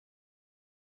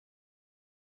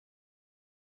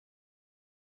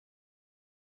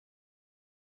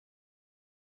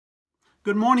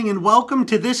Good morning and welcome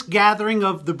to this gathering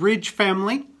of the Bridge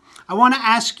family. I want to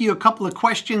ask you a couple of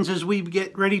questions as we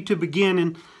get ready to begin,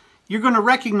 and you're going to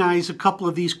recognize a couple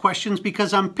of these questions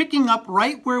because I'm picking up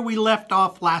right where we left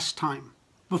off last time.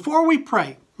 Before we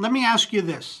pray, let me ask you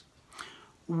this.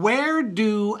 Where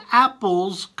do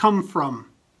apples come from?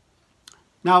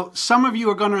 Now, some of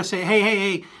you are going to say,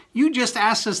 hey, you just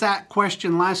asked us that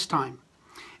question last time.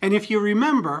 And if you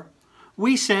remember,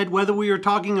 we said whether we were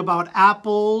talking about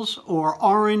apples or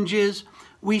oranges,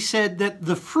 we said that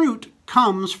the fruit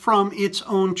comes from its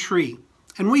own tree.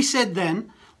 And we said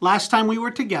then, last time we were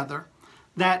together,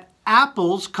 that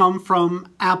apples come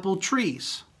from apple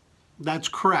trees. That's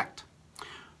correct.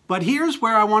 But here's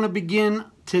where I want to begin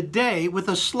today with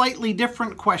a slightly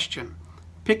different question.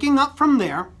 Picking up from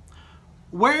there,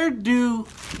 where do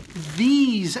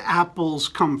these apples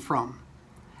come from?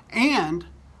 And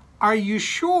are you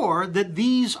sure that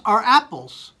these are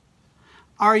apples?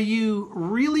 Are you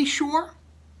really sure?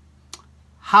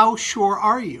 How sure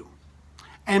are you?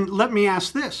 And let me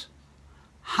ask this.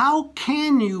 How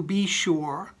can you be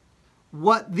sure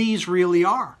what these really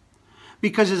are?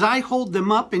 Because as I hold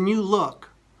them up and you look,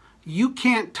 you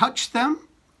can't touch them.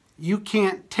 You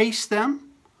can't taste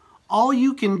them. All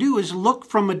you can do is look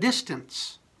from a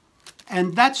distance.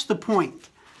 And that's the point.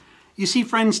 You see,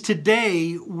 friends,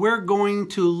 today we're going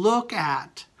to look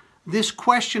at this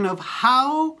question of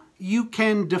how you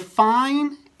can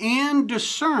define and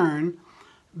discern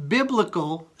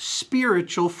biblical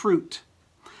spiritual fruit.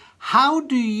 How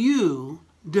do you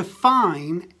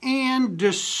define and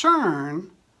discern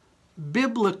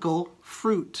biblical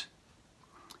fruit?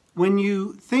 When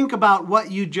you think about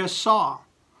what you just saw,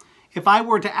 if I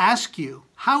were to ask you,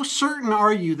 how certain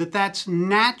are you that that's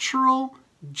natural,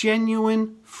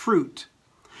 genuine fruit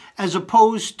as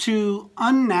opposed to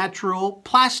unnatural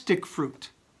plastic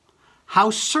fruit? How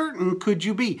certain could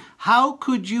you be? How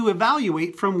could you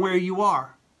evaluate from where you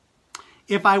are?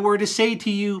 If I were to say to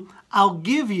you, I'll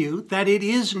give you that it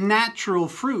is natural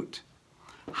fruit,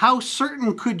 how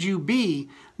certain could you be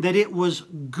that it was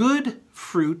good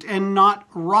fruit and not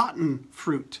rotten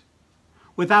fruit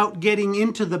without getting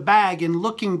into the bag and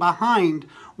looking behind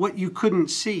what you couldn't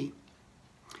see?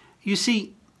 You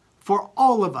see, for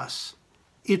all of us,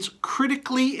 it's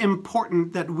critically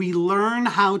important that we learn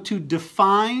how to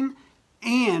define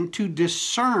and to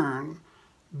discern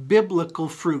biblical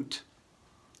fruit.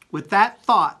 With that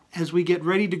thought, as we get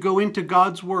ready to go into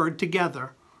God's Word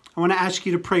together, I want to ask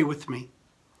you to pray with me.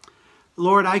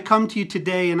 Lord, I come to you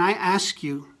today and I ask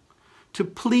you to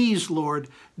please, Lord,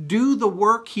 do the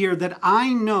work here that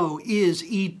I know is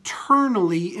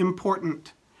eternally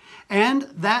important. And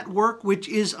that work which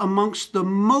is amongst the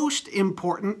most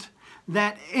important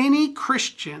that any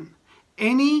Christian,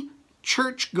 any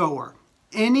churchgoer,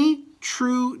 any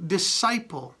true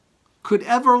disciple could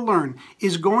ever learn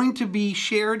is going to be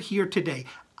shared here today.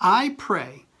 I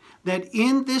pray that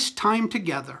in this time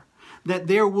together, that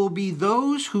there will be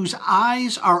those whose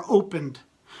eyes are opened,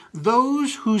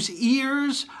 those whose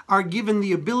ears are given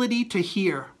the ability to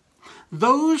hear,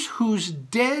 those whose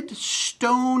dead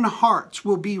stone hearts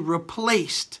will be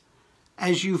replaced,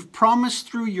 as you've promised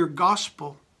through your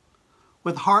gospel,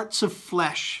 with hearts of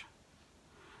flesh.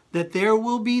 That there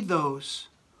will be those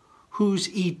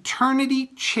whose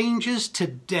eternity changes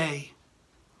today.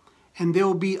 And there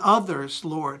will be others,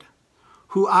 Lord,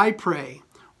 who I pray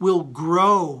will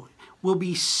grow, will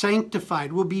be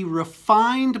sanctified, will be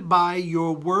refined by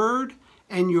your word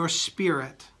and your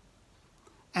spirit,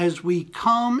 as we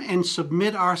come and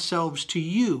submit ourselves to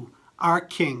you, our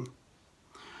King.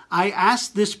 I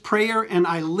ask this prayer and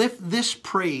I lift this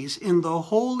praise in the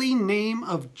holy name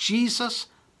of Jesus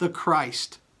the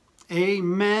Christ.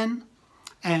 Amen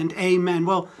and amen.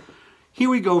 Well, here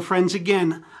we go, friends.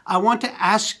 Again, I want to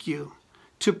ask you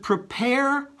to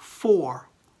prepare for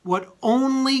what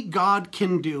only God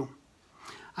can do.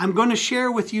 I'm going to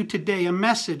share with you today a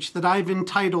message that I've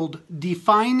entitled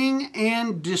Defining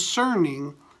and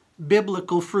Discerning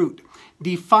Biblical Fruit.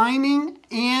 Defining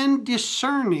and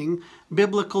discerning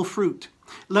biblical fruit.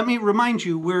 Let me remind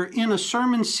you, we're in a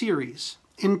sermon series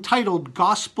entitled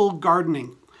Gospel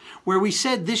Gardening, where we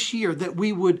said this year that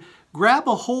we would grab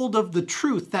a hold of the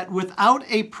truth that without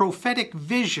a prophetic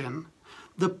vision,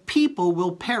 the people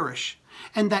will perish,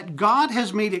 and that God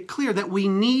has made it clear that we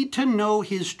need to know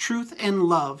His truth and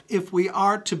love if we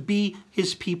are to be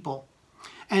His people.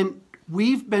 And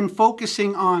we've been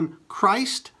focusing on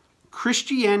Christ,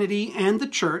 Christianity, and the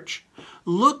church,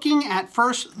 looking at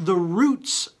first the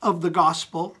roots of the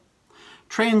gospel,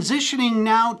 transitioning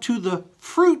now to the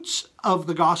fruits of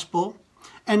the gospel,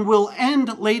 And we'll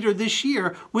end later this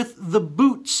year with the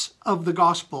boots of the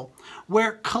gospel,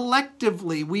 where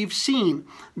collectively we've seen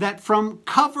that from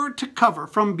cover to cover,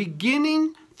 from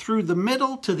beginning through the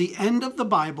middle to the end of the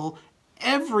Bible,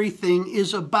 everything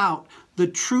is about the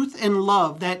truth and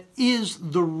love that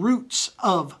is the roots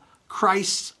of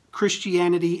Christ's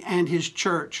Christianity and his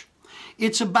church.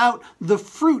 It's about the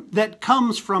fruit that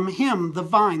comes from him, the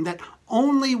vine, that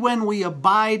only when we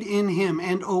abide in him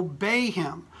and obey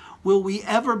him will we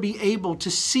ever be able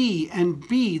to see and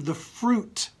be the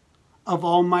fruit of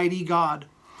Almighty God.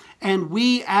 And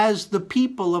we, as the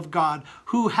people of God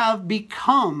who have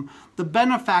become the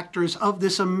benefactors of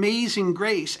this amazing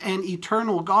grace and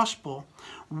eternal gospel,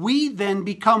 we then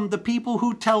become the people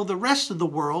who tell the rest of the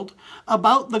world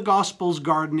about the gospel's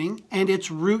gardening and its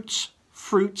roots,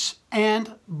 fruits,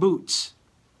 and boots.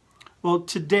 Well,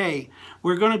 today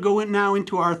we're going to go now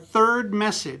into our third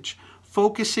message,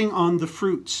 focusing on the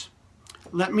fruits.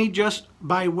 Let me just,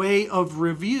 by way of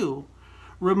review,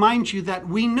 remind you that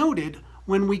we noted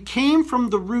when we came from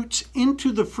the roots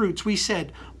into the fruits, we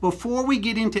said, before we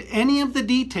get into any of the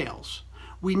details,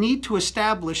 we need to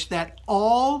establish that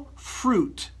all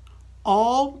fruit,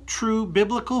 all true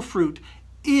biblical fruit,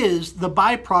 is the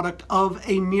byproduct of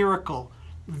a miracle.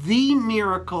 The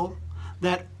miracle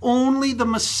that only the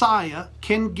Messiah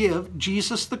can give,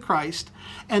 Jesus the Christ,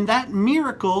 and that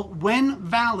miracle, when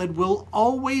valid, will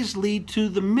always lead to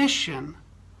the mission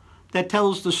that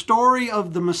tells the story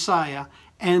of the Messiah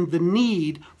and the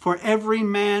need for every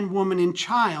man, woman, and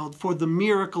child for the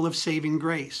miracle of saving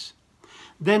grace.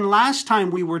 Then last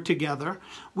time we were together,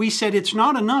 we said it's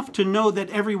not enough to know that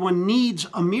everyone needs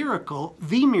a miracle,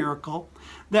 the miracle,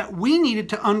 that we needed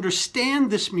to understand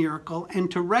this miracle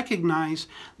and to recognize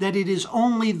that it is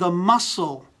only the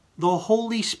muscle, the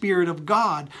Holy Spirit of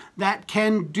God, that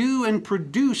can do and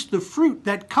produce the fruit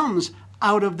that comes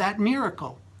out of that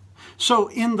miracle. So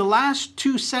in the last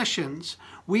two sessions,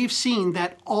 we've seen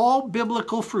that all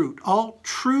biblical fruit, all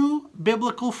true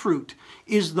biblical fruit,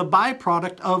 is the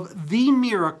byproduct of the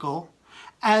miracle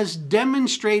as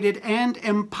demonstrated and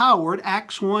empowered,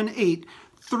 Acts 1:8,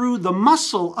 through the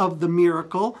muscle of the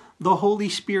miracle, the Holy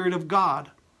Spirit of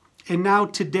God. And now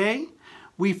today,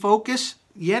 we focus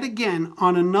yet again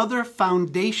on another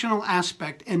foundational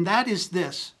aspect, and that is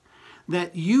this,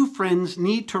 that you, friends,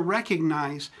 need to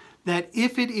recognize that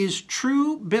if it is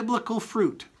true biblical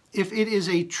fruit, if it is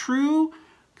a true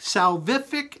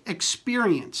salvific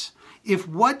experience, if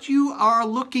what you are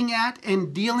looking at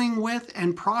and dealing with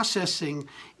and processing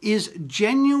is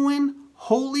genuine,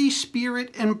 Holy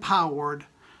Spirit empowered,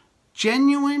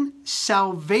 genuine,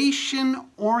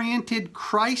 salvation-oriented,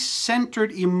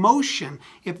 Christ-centered emotion,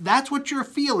 if that's what you're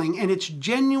feeling and it's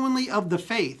genuinely of the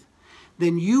faith,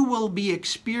 then you will be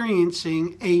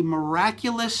experiencing a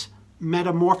miraculous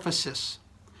metamorphosis.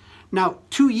 Now,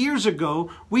 2 years ago,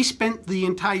 we spent the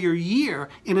entire year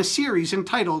in a series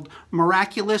entitled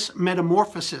Miraculous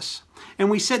Metamorphosis. And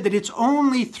we said that it's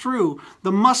only through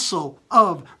the muscle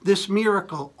of this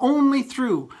miracle, only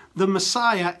through the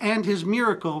Messiah and his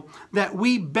miracle, that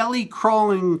we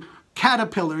belly-crawling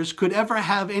caterpillars could ever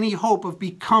have any hope of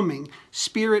becoming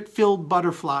spirit-filled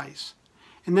butterflies.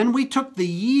 And then we took the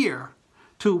year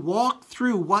to walk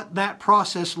through what that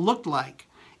process looked like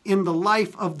in the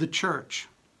life of the church.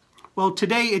 Well,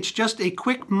 today it's just a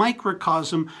quick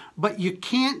microcosm, but you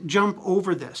can't jump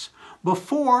over this.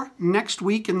 Before next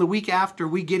week and the week after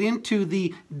we get into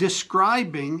the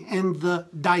describing and the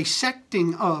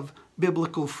dissecting of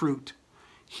biblical fruit,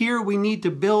 here we need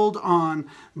to build on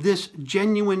this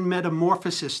genuine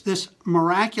metamorphosis, this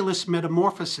miraculous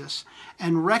metamorphosis,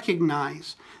 and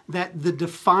recognize that the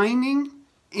defining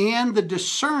and the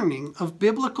discerning of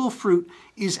biblical fruit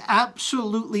is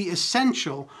absolutely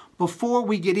essential before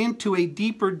we get into a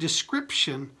deeper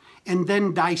description and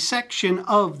then dissection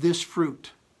of this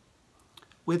fruit.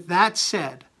 With that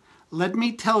said, let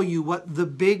me tell you what the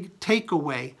big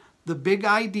takeaway, the big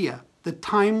idea, the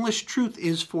timeless truth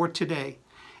is for today.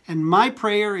 And my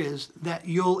prayer is that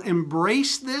you'll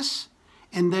embrace this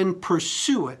and then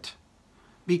pursue it,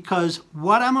 because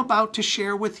what I'm about to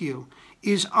share with you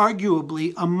is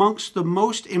arguably amongst the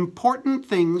most important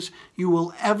things you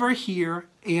will ever hear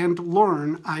and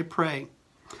learn, I pray.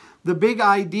 The big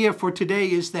idea for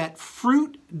today is that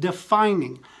fruit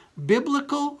defining,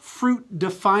 biblical fruit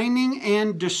defining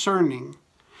and discerning,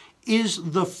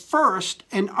 is the first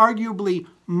and arguably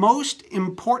most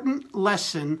important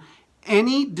lesson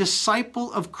any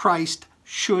disciple of Christ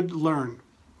should learn.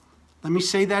 Let me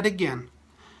say that again.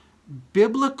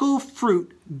 Biblical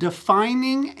fruit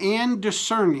defining and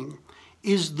discerning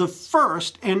is the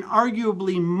first and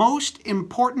arguably most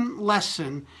important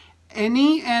lesson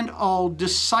any and all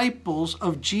disciples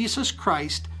of Jesus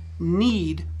Christ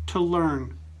need to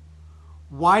learn.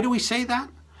 Why do we say that?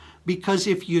 Because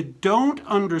if you don't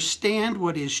understand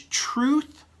what is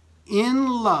truth in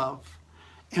love,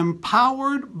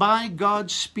 empowered by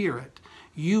God's Spirit,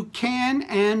 you can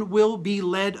and will be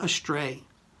led astray.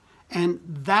 And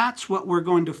that's what we're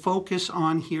going to focus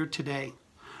on here today.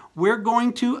 We're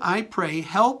going to, I pray,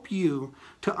 help you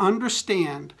to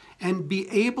understand and be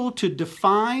able to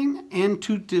define and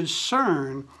to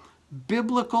discern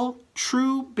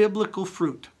true biblical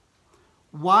fruit.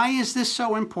 Why is this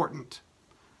so important?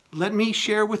 Let me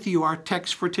share with you our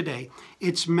text for today.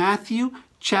 It's Matthew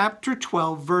chapter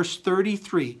 12, verse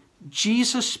 33,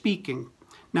 Jesus speaking.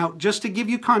 Now, just to give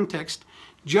you context,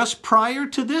 just prior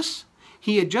to this,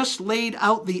 he had just laid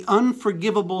out the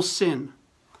unforgivable sin.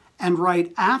 And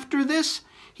right after this,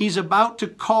 he's about to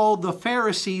call the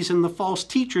Pharisees and the false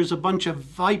teachers a bunch of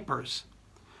vipers.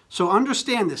 So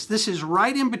understand this. This is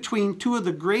right in between two of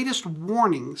the greatest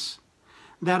warnings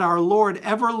that our Lord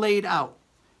ever laid out.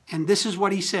 And this is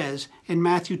what he says in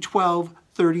Matthew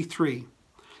 12:33.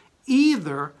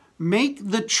 Either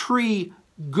make the tree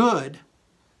good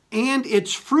and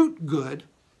its fruit good,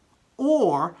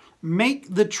 or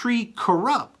make the tree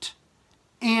corrupt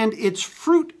and its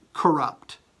fruit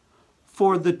corrupt.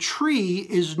 For the tree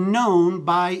is known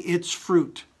by its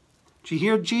fruit. Did you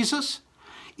hear Jesus?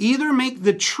 Either make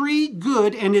the tree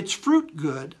good and its fruit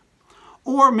good,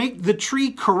 or make the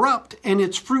tree corrupt and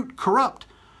its fruit corrupt,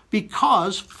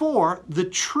 because for the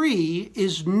tree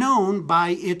is known by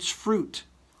its fruit.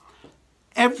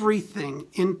 Everything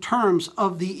in terms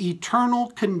of the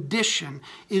eternal condition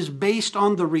is based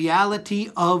on the reality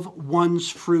of one's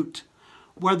fruit,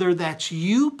 whether that's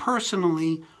you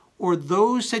personally or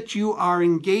those that you are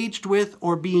engaged with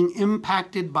or being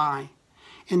impacted by.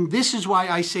 And this is why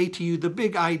I say to you, the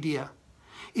big idea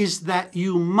is that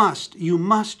you must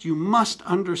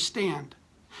understand.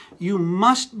 You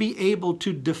must be able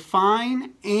to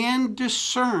define and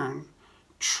discern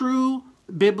true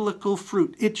biblical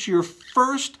fruit. It's your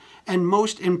first and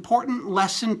most important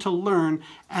lesson to learn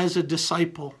as a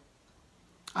disciple.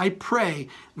 I pray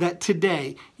that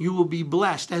today you will be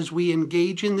blessed as we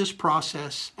engage in this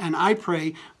process, and I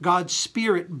pray God's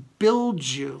Spirit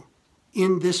builds you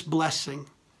in this blessing.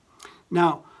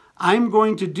 Now, I'm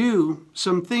going to do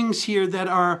some things here that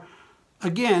are,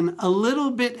 again, a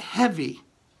little bit heavy,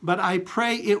 but I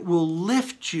pray it will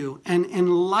lift you and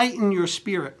enlighten your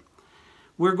spirit.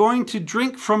 We're going to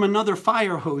drink from another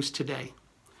fire hose today.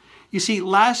 You see,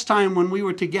 last time when we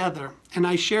were together, and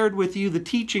I shared with you the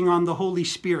teaching on the Holy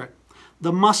Spirit,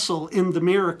 the muscle in the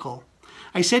miracle,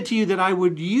 I said to you that I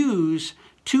would use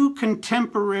two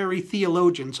contemporary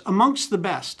theologians, amongst the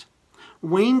best,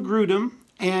 Wayne Grudem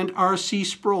and R.C.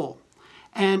 Sproul.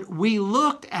 And we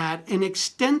looked at an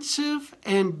extensive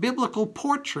and biblical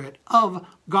portrait of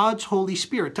God's Holy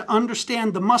Spirit to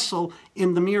understand the muscle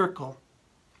in the miracle.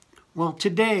 Well,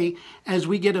 today, as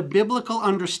we get a biblical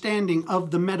understanding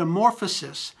of the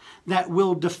metamorphosis that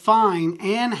will define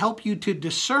and help you to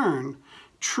discern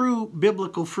true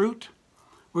biblical fruit,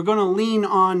 we're going to lean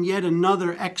on yet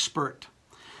another expert.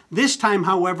 This time,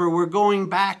 however, we're going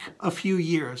back a few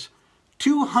years,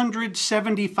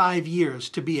 275 years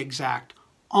to be exact,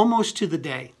 almost to the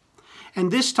day.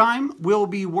 And this time, we'll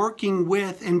be working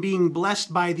with and being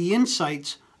blessed by the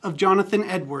insights of Jonathan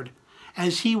Edwards,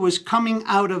 as he was coming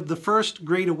out of the First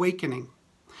Great Awakening.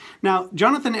 Now,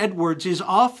 Jonathan Edwards is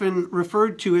often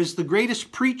referred to as the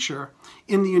greatest preacher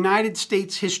in the United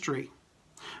States history.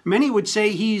 Many would say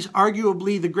he's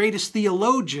arguably the greatest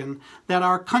theologian that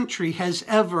our country has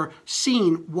ever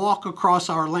seen walk across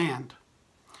our land.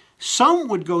 Some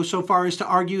would go so far as to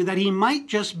argue that he might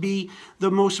just be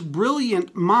the most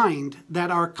brilliant mind that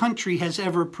our country has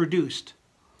ever produced.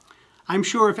 I'm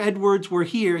sure if Edwards were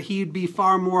here, he'd be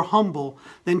far more humble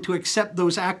than to accept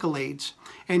those accolades.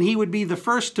 And he would be the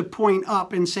first to point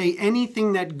up and say any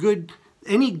good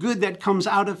that comes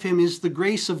out of him is the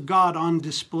grace of God on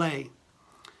display.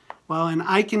 Well, and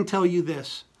I can tell you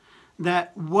this,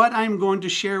 that what I'm going to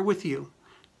share with you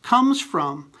comes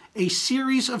from a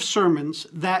series of sermons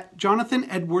that Jonathan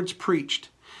Edwards preached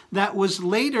that was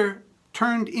later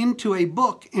turned into a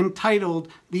book entitled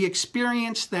The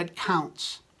Experience That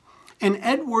Counts. And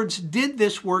Edwards did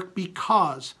this work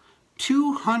because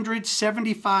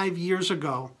 275 years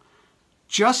ago,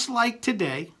 just like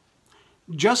today,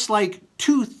 just like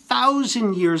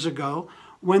 2,000 years ago,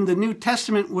 when the New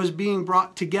Testament was being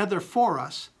brought together for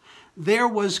us, there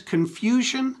was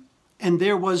confusion and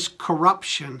there was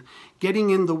corruption getting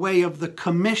in the way of the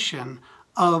commission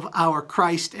of our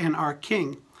Christ and our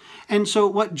King. And so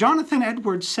what Jonathan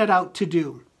Edwards set out to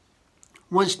do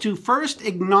was to first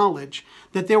acknowledge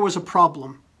that there was a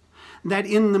problem, that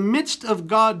in the midst of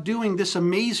God doing this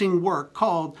amazing work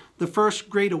called the First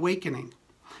Great Awakening,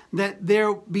 that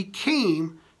there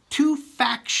became two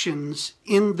factions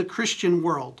in the Christian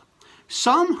world.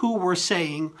 Some who were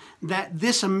saying that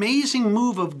this amazing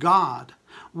move of God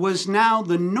was now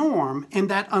the norm, and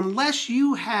that unless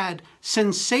you had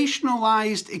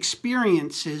sensationalized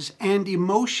experiences and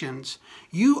emotions,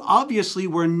 you obviously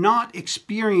were not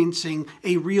experiencing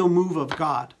a real move of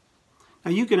God.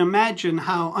 Now you can imagine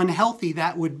how unhealthy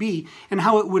that would be and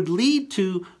how it would lead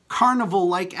to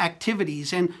carnival-like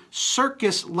activities and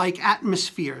circus-like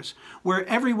atmospheres where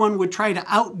everyone would try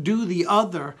to outdo the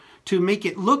other to make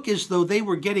it look as though they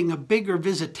were getting a bigger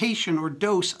visitation or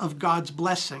dose of God's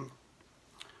blessing.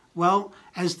 Well,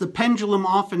 as the pendulum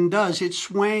often does, it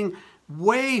swung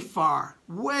way far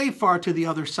to the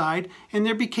other side, and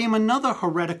there became another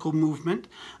heretical movement.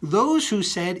 Those who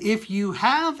said, if you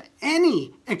have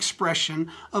any expression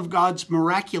of God's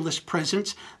miraculous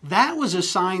presence, that was a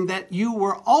sign that you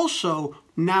were also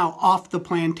now off the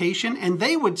plantation, and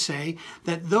they would say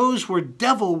that those were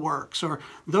devil works or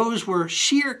those were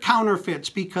sheer counterfeits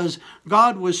because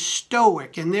God was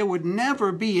stoic and there would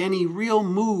never be any real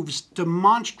moves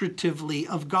demonstratively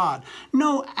of God.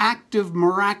 No active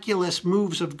miraculous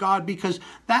moves of God because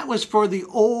that was for the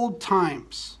old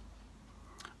times.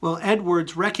 Well,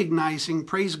 Edwards, recognizing,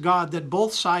 praise God, that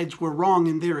both sides were wrong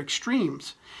in their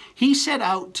extremes, he set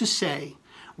out to say,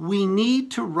 we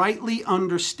need to rightly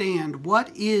understand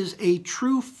what is a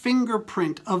true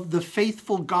fingerprint of the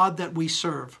faithful God that we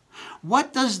serve.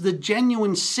 What does the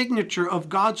genuine signature of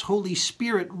God's Holy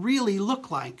Spirit really look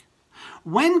like?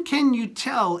 When can you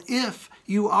tell if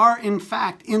you are in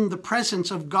fact in the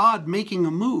presence of God making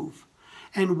a move?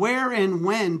 And where and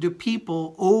when do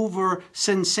people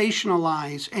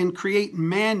over-sensationalize and create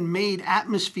man-made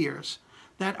atmospheres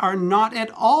that are not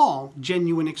at all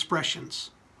genuine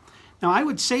expressions? Now, I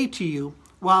would say to you,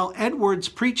 while Edwards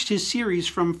preached his series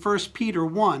from 1 Peter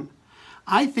 1,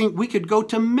 I think we could go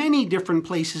to many different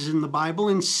places in the Bible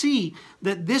and see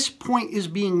that this point is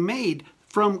being made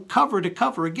from cover to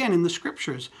cover, again, in the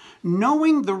Scriptures.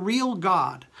 Knowing the real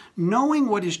God, knowing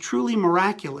what is truly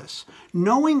miraculous,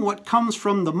 knowing what comes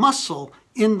from the muscle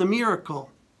in the miracle,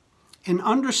 and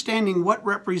understanding what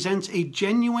represents a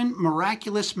genuine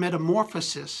miraculous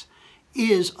metamorphosis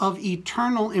is of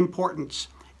eternal importance.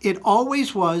 It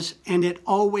always was, and it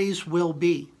always will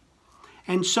be.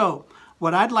 And so,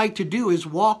 what I'd like to do is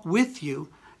walk with you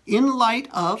in light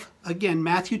of, again,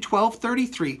 Matthew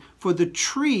 12:33, for the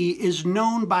tree is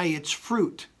known by its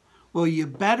fruit. Well, you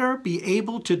better be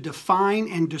able to define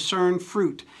and discern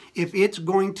fruit if it's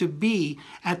going to be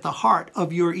at the heart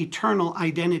of your eternal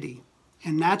identity.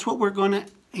 And that's what we're going to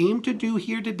aim to do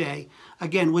here today,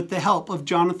 again, with the help of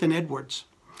Jonathan Edwards.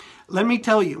 Let me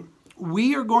tell you,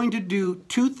 we are going to do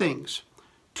two things,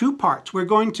 two parts. We're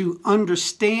going to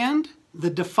understand the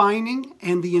defining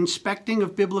and the inspecting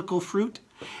of biblical fruit,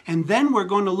 and then we're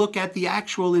going to look at the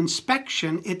actual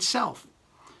inspection itself.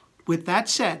 With that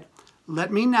said,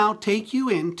 let me now take you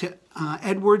into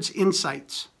Edwards'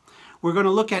 insights. We're going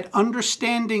to look at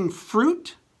understanding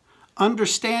fruit,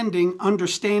 understanding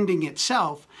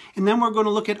itself, and then we're going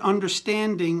to look at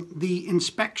understanding the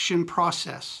inspection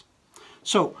process.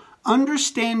 So,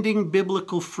 understanding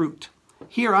biblical fruit.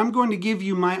 Here, I'm going to give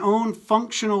you my own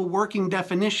functional working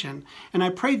definition, and I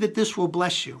pray that this will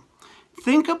bless you.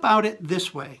 Think about it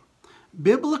this way.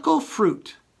 Biblical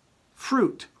fruit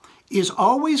is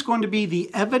always going to be the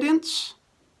evidence,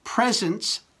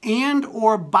 presence, and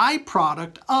or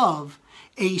byproduct of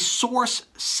a source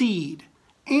seed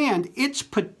and its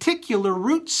particular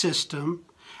root system,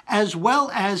 as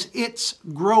well as its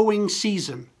growing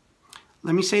season.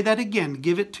 Let me say that again,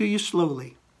 give it to you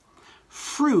slowly.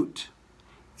 Fruit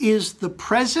is the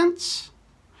presence,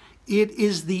 it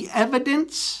is the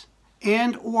evidence,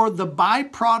 and or the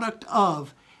byproduct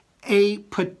of a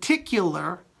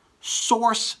particular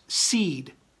source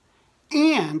seed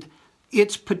and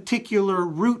its particular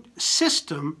root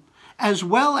system, as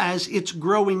well as its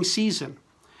growing season.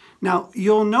 Now,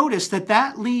 you'll notice that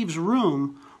that leaves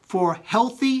room for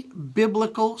healthy,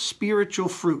 biblical, spiritual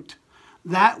fruit,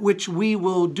 that which we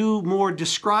will do more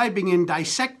describing and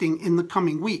dissecting in the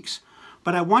coming weeks.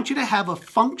 But I want you to have a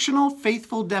functional,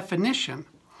 faithful definition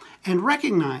and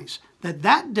recognize that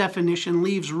that definition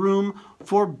leaves room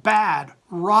for bad,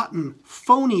 rotten,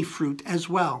 phony fruit as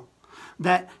well.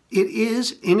 That it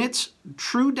is, in its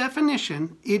true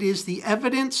definition, it is the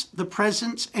evidence, the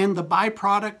presence, and the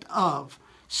byproduct of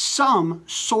some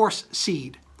source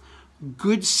seed.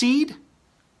 Good seed,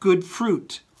 good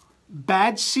fruit.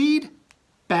 Bad seed,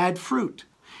 bad fruit.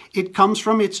 It comes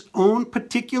from its own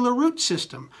particular root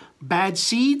system. Bad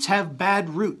seeds have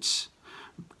bad roots.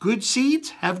 Good seeds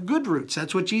have good roots.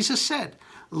 That's what Jesus said.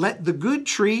 Let the good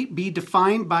tree be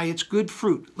defined by its good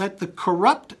fruit. Let the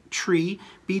corrupt tree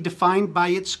be defined by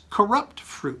its corrupt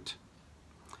fruit.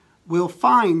 We'll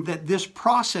find that this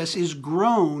process is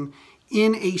grown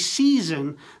in a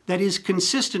season that is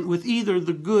consistent with either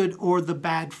the good or the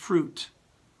bad fruit.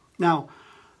 Now,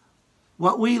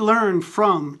 what we learned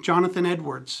from Jonathan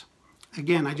Edwards,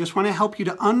 again, I just want to help you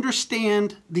to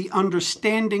understand the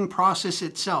understanding process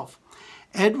itself.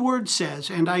 Edwards says,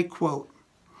 and I quote,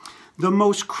 "The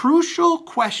most crucial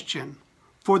question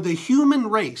for the human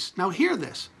race." Now hear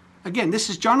this. Again, this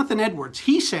is Jonathan Edwards.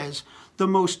 He says, "The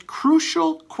most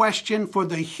crucial question for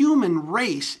the human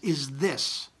race is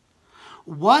this: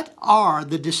 what are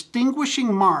the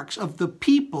distinguishing marks of the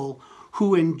people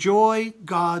who enjoy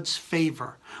God's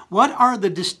favor?" What are the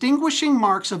distinguishing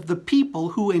marks of the people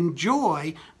who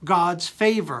enjoy God's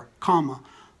favor, comma,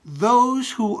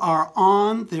 "those who are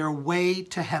on their way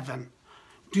to heaven"?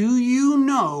 Do you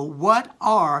know what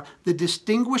are the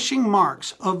distinguishing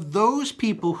marks of those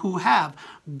people who have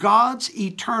God's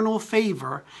eternal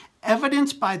favor,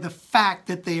 evidenced by the fact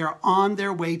that they are on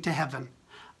their way to heaven?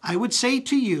 I would say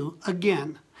to you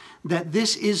again that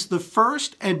this is the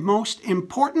first and most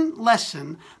important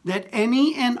lesson that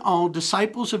any and all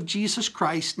disciples of Jesus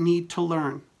Christ need to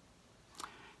learn.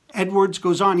 Edwards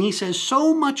goes on, he says,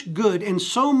 "So much good and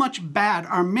so much bad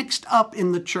are mixed up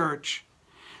in the church.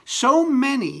 So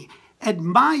many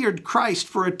admired Christ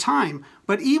for a time,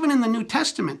 but even in the New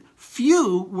Testament,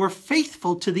 few were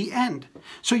faithful to the end.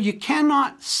 So you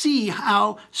cannot see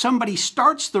how somebody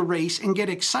starts the race and get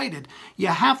excited. You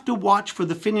have to watch for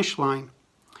the finish line."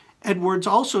 Edwards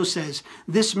also says,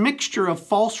 "This mixture of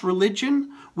false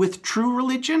religion with true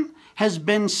religion has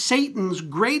been Satan's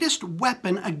greatest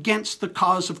weapon against the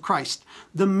cause of Christ.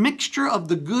 The mixture of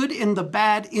the good and the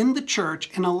bad in the church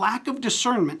and a lack of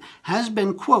discernment has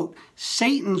been, quote,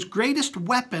 Satan's greatest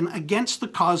weapon against the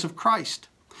cause of Christ.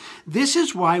 This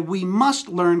is why we must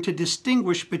learn to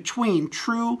distinguish between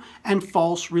true and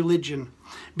false religion,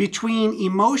 between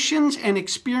emotions and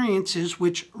experiences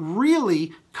which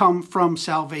really come from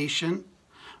salvation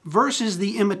versus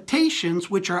the imitations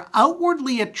which are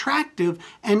outwardly attractive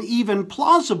and even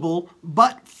plausible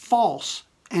but false,"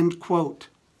 end quote.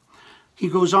 He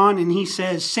goes on and he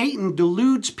says, "Satan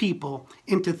deludes people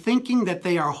into thinking that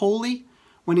they are holy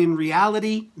when in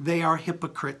reality they are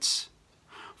hypocrites.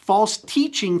 False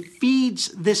teaching feeds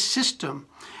this system."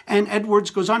 And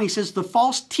Edwards goes on, he says, "The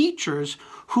false teachers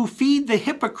who feed the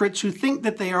hypocrites who think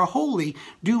that they are holy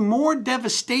do more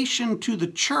devastation to the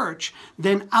church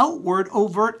than outward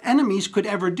overt enemies could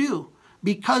ever do,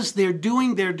 because they're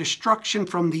doing their destruction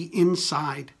from the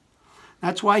inside."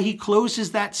 That's why he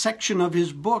closes that section of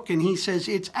his book and he says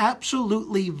it's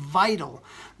absolutely vital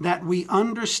that we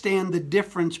understand the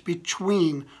difference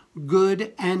between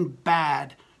good and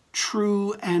bad,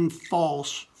 true and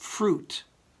false fruit.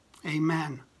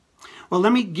 Amen. Well,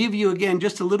 let me give you again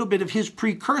just a little bit of his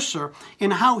precursor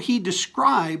in how he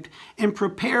described and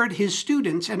prepared his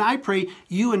students, and I pray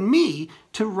you and me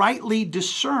to rightly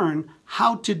discern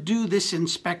how to do this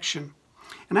inspection.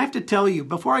 And I have to tell you,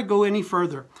 before I go any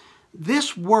further,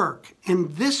 this work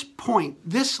and this point,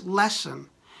 this lesson,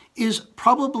 is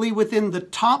probably within the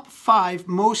top 5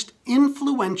 most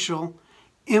influential,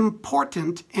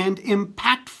 important, and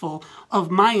impactful of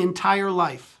my entire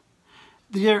life.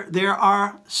 There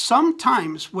are some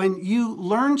times when you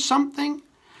learn something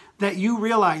that you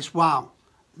realize, wow,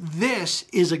 this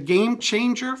is a game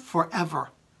changer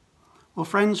forever. Well,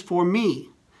 friends, for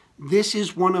me, this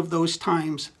is one of those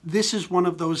times. This is one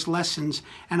of those lessons,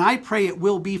 and I pray it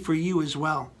will be for you as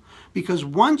well. Because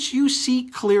once you see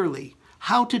clearly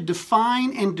how to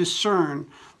define and discern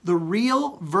the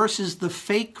real versus the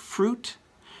fake fruit,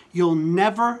 you'll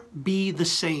never be the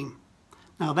same.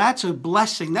 Now that's a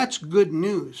blessing, that's good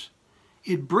news.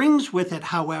 It brings with it,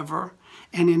 however,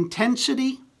 an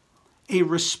intensity, a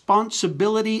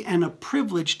responsibility, and a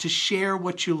privilege to share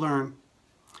what you learn.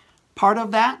 Part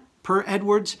of that, per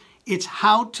Edwards, it's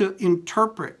how to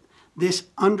interpret this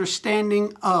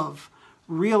understanding of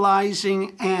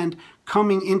realizing and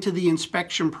coming into the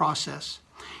inspection process.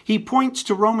 He points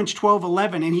to Romans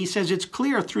 12:11 and he says it's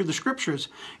clear through the scriptures.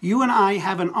 You and I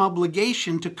have an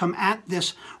obligation to come at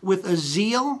this with a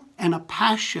zeal and a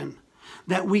passion,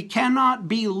 that we cannot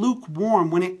be lukewarm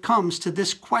when it comes to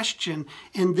this question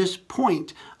and this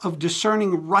point of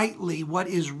discerning rightly what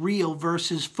is real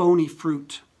versus phony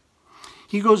fruit.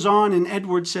 He goes on and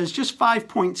Edwards says just 5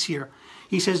 points here.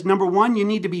 He says, number 1, you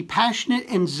need to be passionate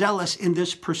and zealous in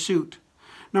this pursuit.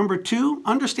 Number 2,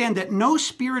 understand that no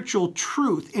spiritual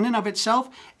truth in and of itself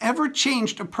ever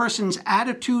changed a person's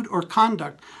attitude or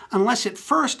conduct unless it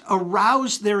first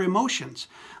aroused their emotions.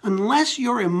 Unless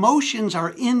your emotions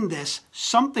are in this,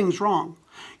 something's wrong.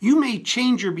 You may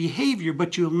change your behavior,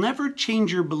 but you'll never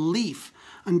change your belief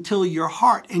until your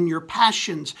heart and your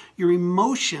passions, your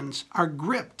emotions are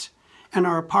gripped and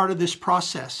are a part of this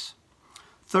process.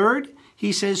 Third,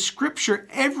 he says Scripture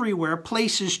everywhere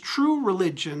places true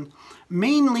religion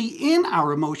mainly in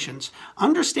our emotions.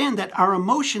 Understand that our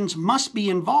emotions must be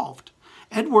involved.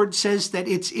 Edwards says that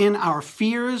it's in our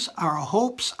fears, our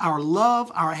hopes, our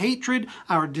love, our hatred,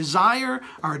 our desire,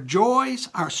 our joys,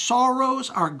 our sorrows,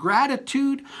 our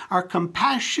gratitude, our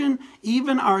compassion,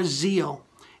 even our zeal.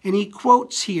 And he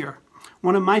quotes here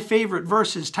one of my favorite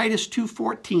verses, Titus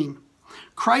 2:14.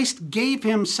 Christ gave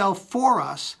himself for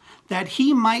us that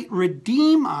he might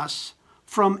redeem us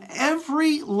from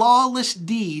every lawless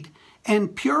deed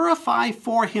and purify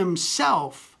for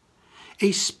himself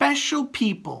a special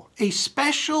people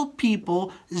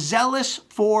zealous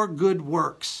for good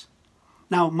works.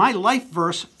 Now, my life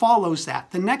verse follows that.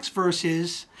 The next verse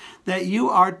is that you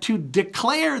are to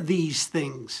declare these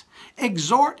things,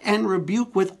 exhort and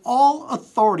rebuke with all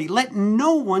authority. Let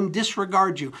no one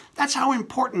disregard you. That's how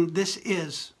important this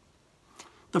is.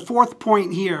 The fourth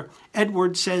point here,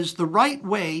 Edwards says, the right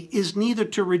way is neither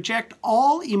to reject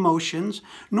all emotions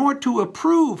nor to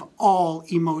approve all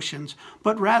emotions,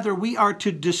 but rather we are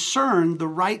to discern the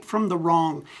right from the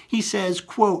wrong. He says,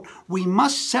 quote, we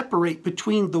must separate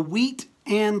between the wheat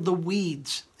and the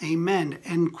weeds. Amen,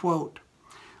 end quote.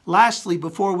 Lastly,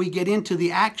 before we get into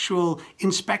the actual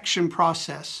inspection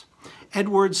process,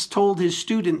 Edwards told his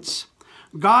students,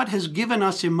 God has given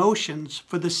us emotions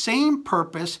for the same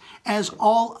purpose as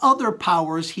all other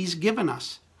powers he's given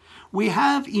us. We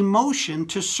have emotion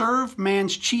to serve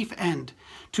man's chief end,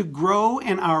 to grow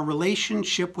in our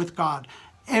relationship with God.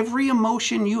 Every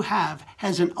emotion you have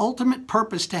has an ultimate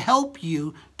purpose to help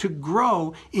you to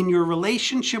grow in your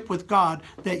relationship with God,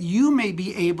 that you may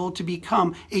be able to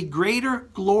become a greater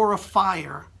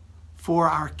glorifier for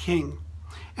our King.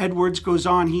 Edwards goes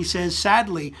on, he says,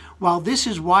 sadly, while this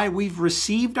is why we've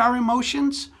received our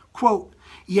emotions, quote,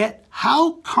 yet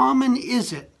how common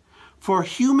is it for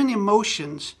human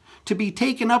emotions to be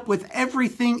taken up with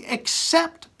everything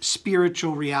except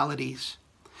spiritual realities?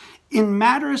 In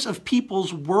matters of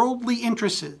people's worldly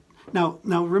interests. Now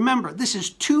remember, this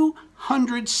is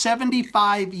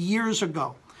 275 years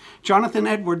ago. Jonathan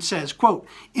Edwards says, quote,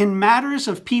 in matters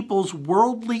of people's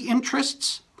worldly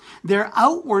interests, their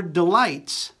outward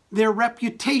delights, their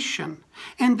reputation,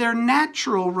 and their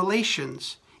natural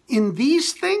relations. In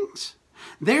these things,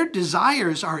 their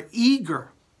desires are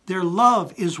eager, their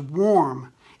love is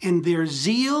warm, and their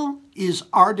zeal is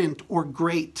ardent or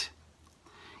great.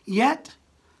 Yet,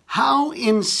 how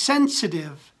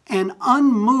insensitive and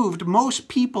unmoved most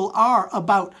people are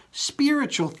about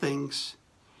spiritual things.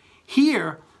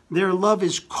 Here, their love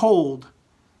is cold,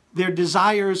 their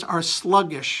desires are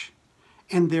sluggish,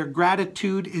 and their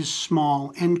gratitude is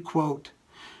small, end quote.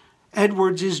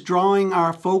 Edwards is drawing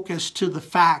our focus to the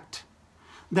fact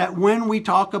that when we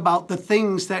talk about the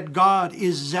things that God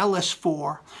is zealous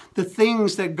for, the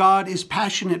things that God is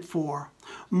passionate for,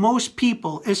 most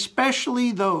people,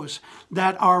 especially those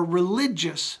that are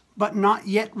religious but not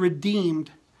yet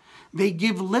redeemed, they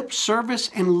give lip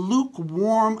service and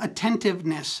lukewarm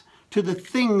attentiveness to the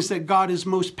things that God is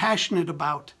most passionate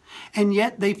about. And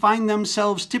yet they find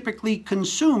themselves typically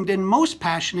consumed and most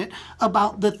passionate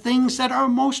about the things that are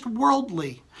most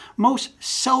worldly, most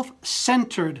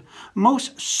self-centered,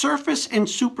 most surface and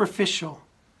superficial.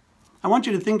 I want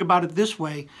you to think about it this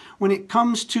way. When it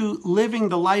comes to living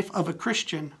the life of a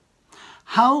Christian,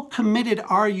 how committed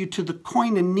are you to the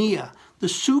koinonia, the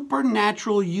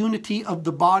supernatural unity of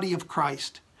the body of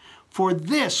Christ? For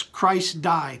this Christ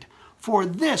died. For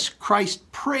this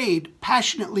Christ prayed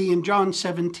passionately in John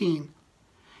 17.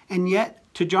 And yet,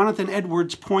 to Jonathan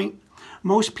Edwards' point,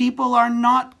 most people are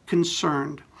not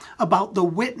concerned about the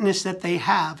witness that they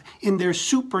have in their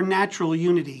supernatural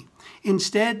unity.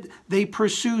 Instead, they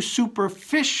pursue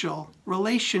superficial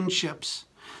relationships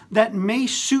that may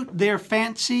suit their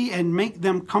fancy and make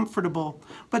them comfortable,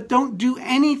 but don't do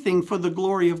anything for the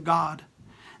glory of God.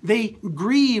 They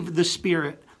grieve the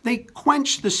Spirit. They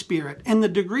quench the Spirit, and the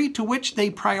degree to which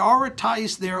they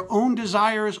prioritize their own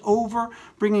desires over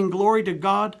bringing glory to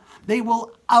God, they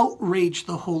will outrage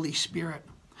the Holy Spirit.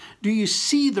 Do you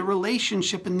see the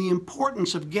relationship and the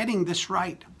importance of getting this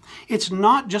right? It's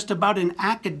not just about an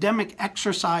academic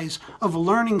exercise of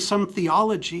learning some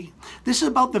theology. This is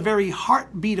about the very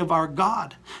heartbeat of our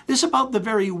God. This is about the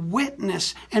very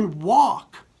witness and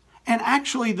walk and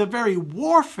actually the very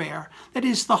warfare that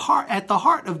is at the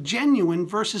heart of genuine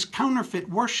versus counterfeit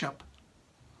worship.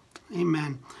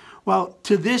 Amen. Well,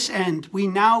 to this end, we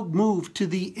now move to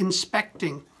the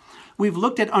inspecting. We've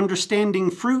looked at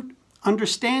understanding fruit,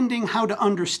 understanding how to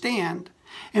understand,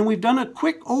 and we've done a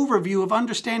quick overview of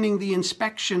understanding the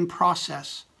inspection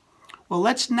process. Well,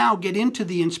 let's now get into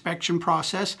the inspection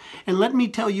process, and let me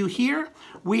tell you here,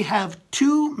 we have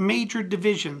two major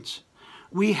divisions.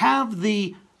 We have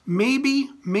the maybe,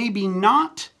 maybe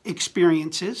not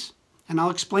experiences, and I'll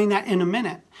explain that in a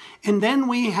minute. And then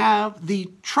we have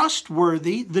the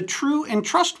trustworthy, the true and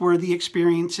trustworthy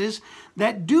experiences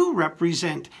that do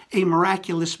represent a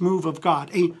miraculous move of God,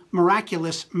 a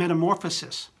miraculous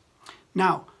metamorphosis.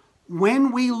 Now,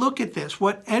 when we look at this,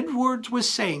 what Edwards was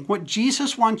saying, what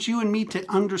Jesus wants you and me to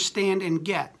understand and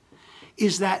get,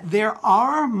 is that there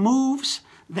are moves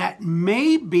that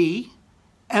may be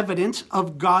evidence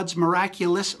of God's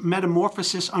miraculous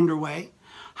metamorphosis underway.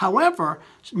 However,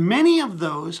 many of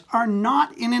those are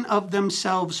not in and of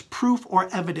themselves proof or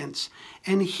evidence.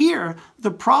 And here,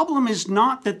 the problem is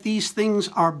not that these things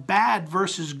are bad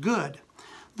versus good.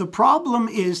 The problem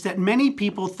is that many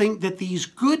people think that these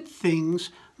good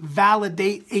things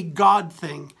validate a God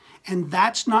thing. And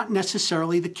that's not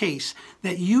necessarily the case.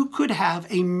 That you could have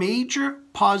a major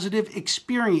positive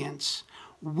experience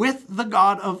with the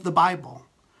God of the Bible.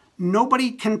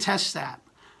 Nobody contests that.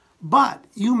 But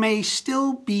you may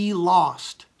still be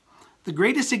lost. The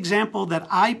greatest example that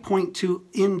I point to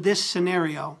in this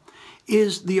scenario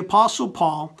is the Apostle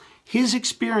Paul, his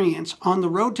experience on the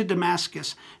road to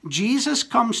Damascus. Jesus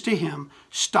comes to him,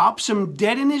 stops him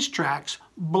dead in his tracks,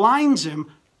 blinds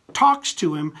him, talks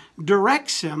to him,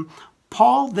 directs him.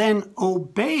 Paul then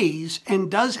obeys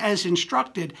and does as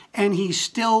instructed, and he's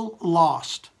still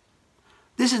lost.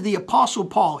 This is the Apostle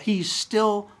Paul. He's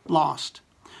still lost.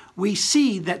 We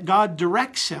see that God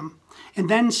directs him and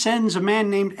then sends a man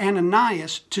named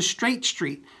Ananias to Straight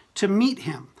Street to meet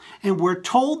him. And we're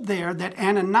told there that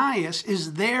Ananias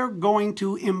is there going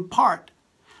to impart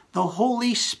the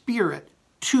Holy Spirit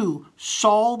to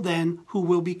Saul then, who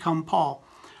will become Paul.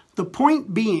 The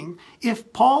point being,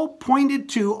 if Paul pointed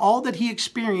to all that he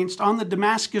experienced on the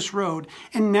Damascus road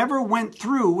and never went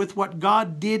through with what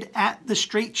God did at the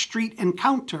Straight Street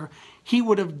encounter, he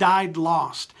would have died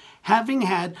lost, having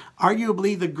had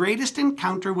arguably the greatest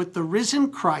encounter with the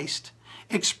risen Christ,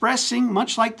 expressing,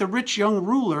 much like the rich young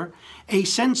ruler, a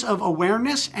sense of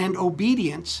awareness and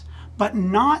obedience, but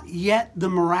not yet the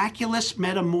miraculous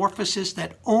metamorphosis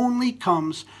that only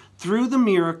comes through the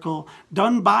miracle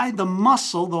done by the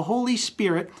muscle, the Holy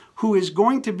Spirit, who is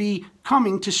going to be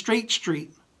coming to Straight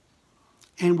Street,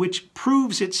 and which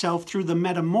proves itself through the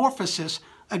metamorphosis,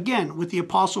 again, with the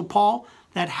Apostle Paul,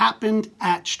 that happened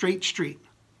at Straight Street.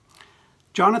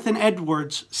 Jonathan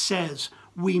Edwards says,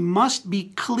 we must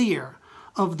be clear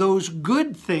of those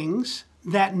good things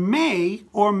that may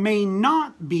or may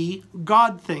not be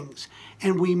God things.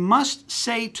 And we must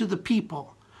say to the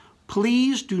people,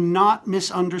 please do not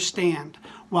misunderstand.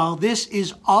 While this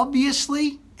is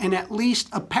obviously and at least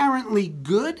apparently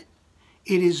good,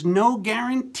 it is no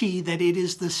guarantee that it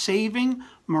is the saving,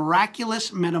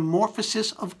 miraculous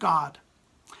metamorphosis of God.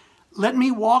 Let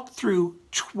me walk through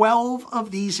 12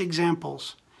 of these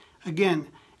examples. Again,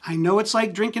 I know it's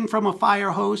like drinking from a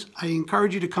fire hose. I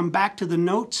encourage you to come back to the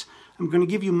notes. I'm going to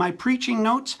give you my preaching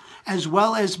notes as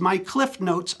well as my cliff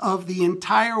notes of the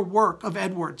entire work of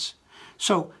Edwards.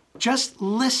 So just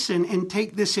listen and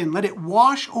take this in. Let it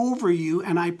wash over you,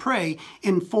 and I pray,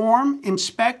 inform,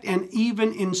 inspect, and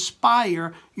even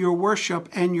inspire your worship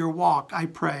and your walk, I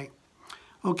pray.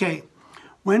 Okay.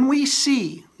 When we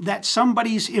see that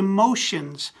somebody's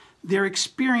emotions, their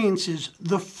experiences,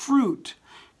 the fruit,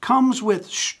 comes with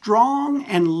strong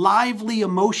and lively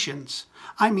emotions,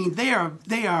 I mean,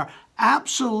 they are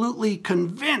absolutely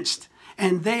convinced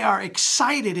and they are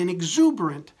excited and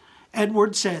exuberant,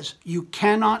 Edward says, you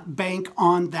cannot bank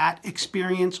on that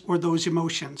experience or those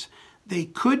emotions. They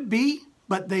could be,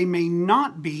 but they may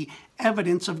not be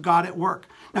evidence of God at work.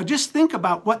 Now just think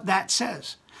about what that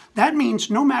says. That means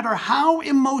no matter how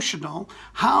emotional,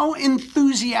 how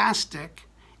enthusiastic,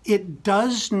 it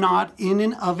does not in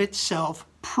and of itself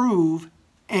prove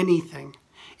anything.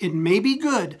 It may be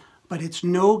good, but it's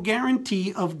no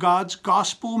guarantee of God's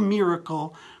gospel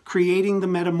miracle creating the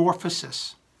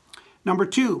metamorphosis. Number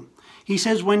two, he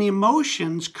says when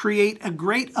emotions create a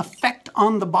great effect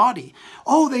on the body.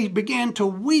 Oh, they began to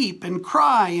weep and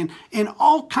cry and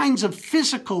all kinds of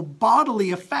physical bodily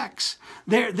effects.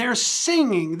 They're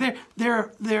singing,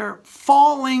 they're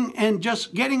falling and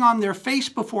just getting on their face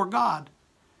before God.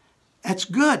 That's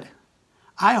good.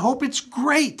 I hope it's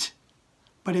great.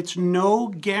 but it's no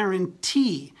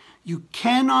guarantee. You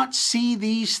cannot see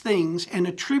these things and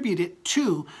attribute it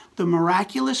to the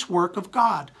miraculous work of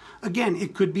God. Again,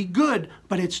 it could be good,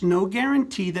 but it's no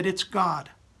guarantee that it's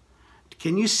God.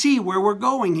 Can you see where we're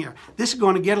going here? This is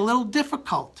going to get a little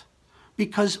difficult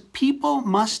because people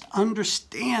must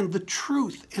understand the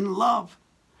truth in love.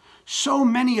 So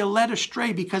many are led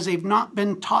astray because they've not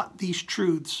been taught these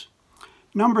truths.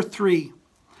 Number 3,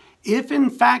 if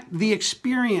in fact the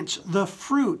experience, the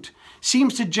fruit,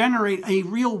 seems to generate a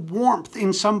real warmth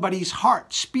in somebody's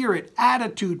heart, spirit,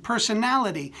 attitude,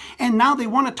 personality, and now they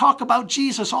want to talk about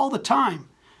Jesus all the time,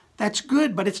 that's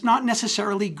good, but it's not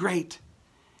necessarily great.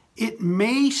 It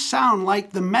may sound like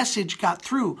the message got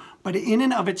through, but in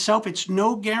and of itself, it's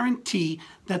no guarantee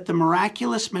that the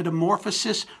miraculous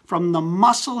metamorphosis from the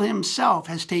muscle himself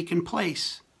has taken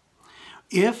place.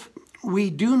 If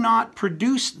we do not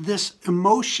produce this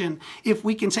emotion, if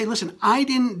we can say, listen, I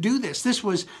didn't do this. This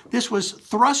was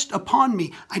thrust upon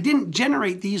me. I didn't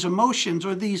generate these emotions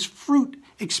or these fruit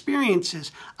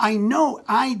experiences. I know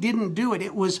I didn't do it.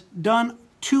 It was done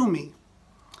to me.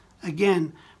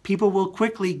 Again, people will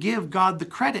quickly give God the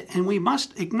credit, and we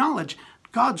must acknowledge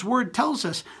God's word tells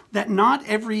us that not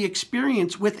every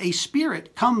experience with a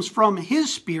spirit comes from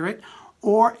his spirit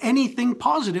or anything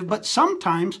positive, but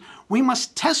sometimes we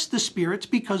must test the spirits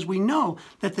because we know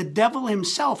that the devil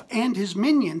himself and his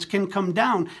minions can come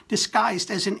down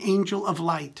disguised as an angel of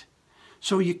light.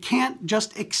 So you can't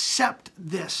just accept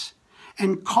this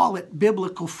and call it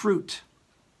biblical fruit.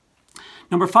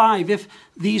 Number 5, if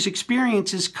these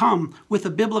experiences come with a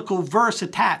biblical verse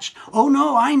attached. Oh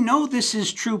no, I know this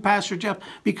is true, Pastor Jeff,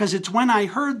 because it's when I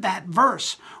heard that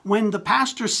verse, when the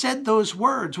pastor said those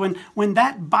words, when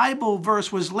that Bible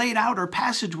verse was laid out or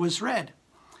passage was read.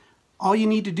 All you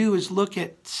need to do is look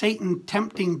at Satan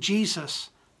tempting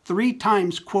Jesus 3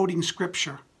 times quoting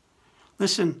Scripture.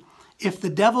 Listen, if the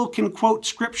devil can quote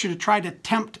Scripture to try to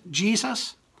tempt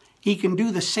Jesus, he can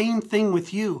do the same thing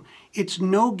with you. It's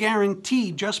no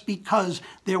guarantee just because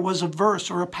there was a verse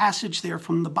or a passage there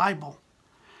from the Bible.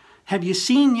 Have you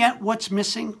seen yet what's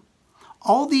missing?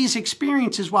 All these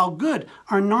experiences, while good,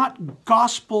 are not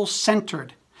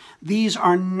gospel-centered. These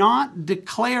are not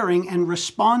declaring and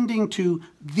responding to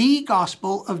the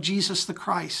gospel of Jesus the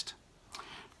Christ.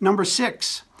 Number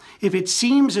 6, if it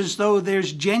seems as though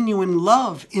there's genuine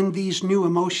love in these new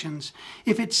emotions,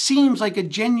 if it seems like a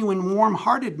genuine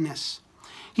warm-heartedness,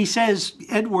 he says,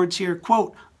 Edwards here,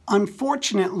 quote,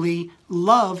 unfortunately,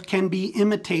 love can be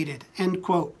imitated, end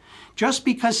quote. Just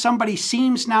because somebody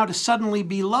seems now to suddenly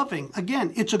be loving,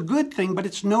 again, it's a good thing, but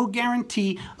it's no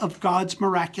guarantee of God's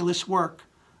miraculous work.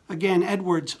 Again,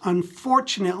 Edwards,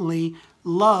 unfortunately,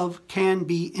 love can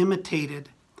be imitated.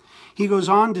 He goes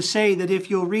on to say that if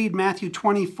you'll read Matthew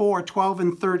 24, 12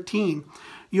 and 13,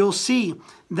 you'll see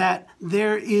that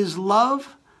there is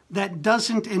love that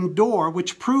doesn't endure,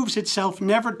 which proves itself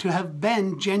never to have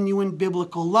been genuine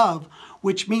biblical love,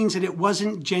 which means that it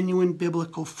wasn't genuine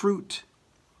biblical fruit.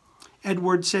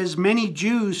 Edwards says, many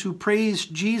Jews who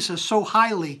praised Jesus so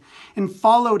highly and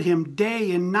followed him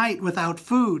day and night without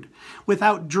food,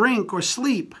 without drink or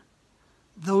sleep,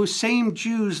 those same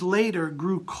Jews later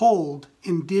grew cold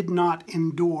and did not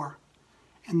endure.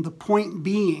 And the point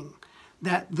being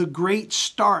that the great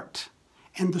start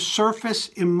and the surface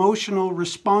emotional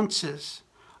responses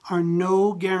are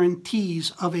no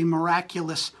guarantees of a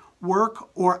miraculous work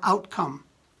or outcome.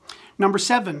 Number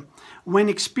 7, when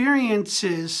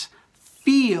experiences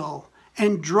feel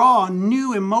and draw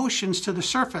new emotions to the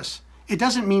surface, it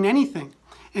doesn't mean anything.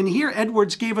 And here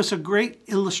Edwards gave us a great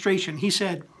illustration. He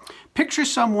said, picture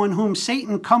someone whom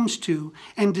Satan comes to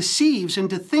and deceives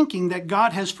into thinking that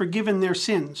God has forgiven their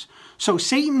sins. So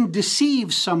Satan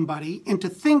deceives somebody into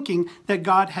thinking that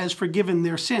God has forgiven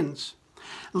their sins.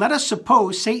 Let us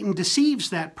suppose Satan deceives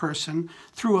that person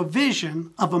through a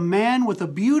vision of a man with a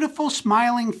beautiful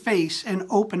smiling face and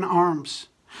open arms.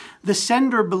 The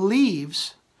sender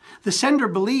believes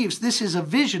this is a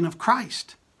vision of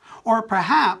Christ. Or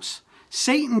perhaps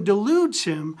Satan deludes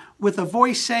him with a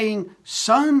voice saying,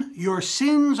 son, your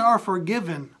sins are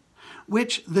forgiven,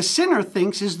 which the sinner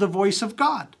thinks is the voice of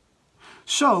God.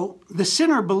 So the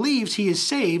sinner believes he is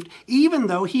saved even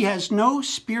though he has no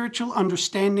spiritual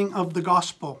understanding of the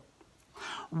gospel.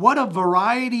 What a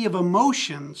variety of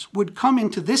emotions would come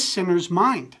into this sinner's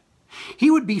mind.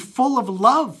 He would be full of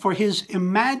love for his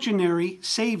imaginary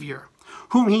Savior,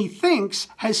 whom he thinks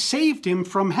has saved him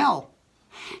from hell.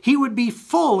 He would be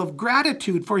full of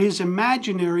gratitude for his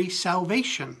imaginary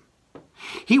salvation.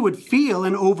 He would feel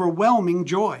an overwhelming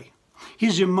joy.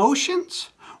 His emotions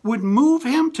would move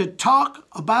him to talk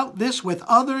about this with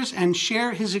others and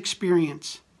share his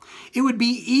experience. It would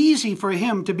be easy for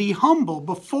him to be humble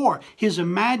before his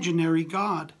imaginary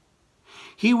God.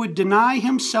 He would deny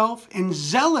himself and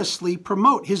zealously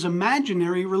promote his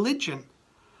imaginary religion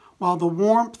while the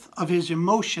warmth of his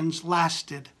emotions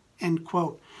lasted, end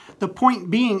quote. The point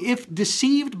being, if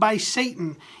deceived by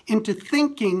Satan into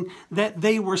thinking that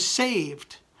they were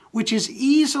saved, which is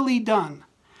easily done,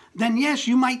 then yes,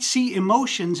 you might see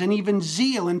emotions and even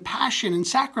zeal and passion and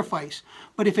sacrifice.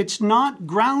 But if it's not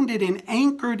grounded and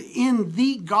anchored in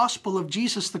the gospel of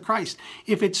Jesus the Christ,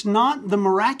 if it's not the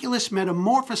miraculous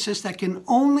metamorphosis that can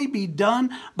only be done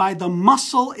by the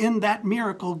muscle in that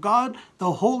miracle, God,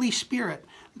 the Holy Spirit,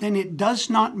 then it does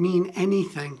not mean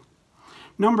anything.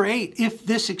 Number 8, if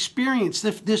this experience,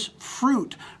 if this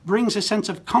fruit brings a sense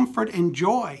of comfort and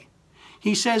joy,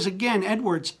 he says again,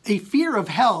 Edwards, a fear of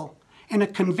hell and a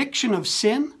conviction of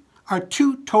sin are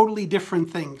two totally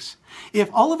different things. If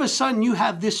all of a sudden you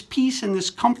have this peace and this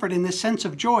comfort and this sense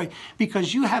of joy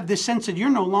because you have this sense that you're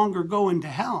no longer going to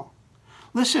hell.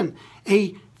 Listen,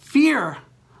 a fear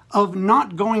of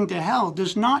not going to hell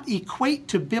does not equate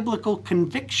to biblical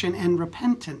conviction and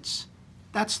repentance.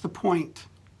 That's the point.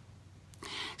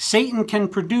 Satan can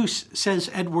produce, says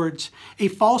Edwards, a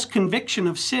false conviction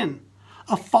of sin,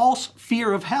 a false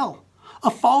fear of hell,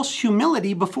 a false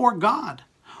humility before God.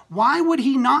 Why would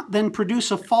he not then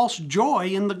produce a false joy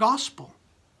in the gospel?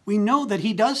 We know that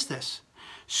he does this.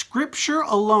 Scripture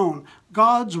alone,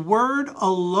 God's word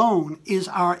alone, is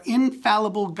our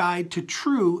infallible guide to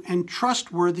true and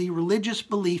trustworthy religious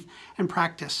belief and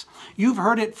practice. You've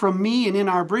heard it from me and in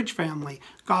our Bridge family.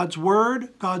 God's word,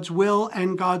 God's will,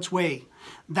 and God's way.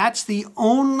 That's the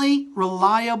only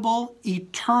reliable,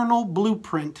 eternal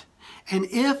blueprint. And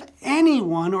if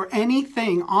anyone or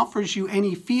anything offers you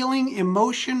any feeling,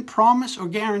 emotion, promise, or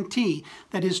guarantee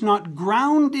that is not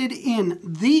grounded in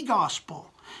the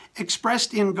gospel,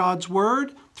 expressed in God's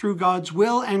word, through God's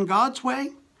will and God's way,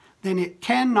 then it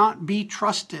cannot be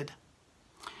trusted.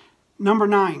 Number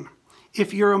 9,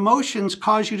 if your emotions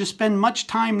cause you to spend much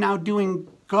time now doing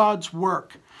God's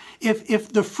work,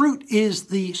 if the fruit is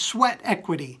the sweat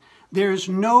equity, there's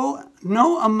no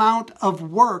amount of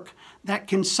work that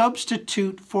can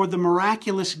substitute for the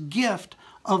miraculous gift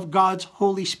of God's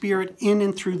Holy Spirit in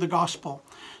and through the gospel.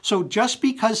 So just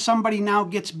because somebody now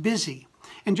gets busy,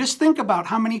 and just think about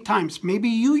how many times, maybe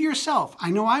you yourself, I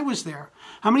know I was there,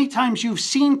 how many times you've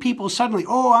seen people suddenly,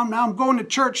 oh, I'm going to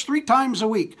church 3 times a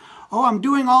week. Oh, I'm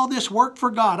doing all this work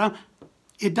for God.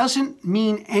 It doesn't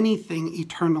mean anything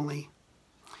eternally.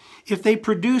 If they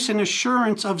produce an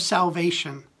assurance of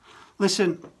salvation,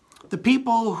 listen, the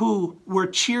people who were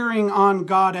cheering on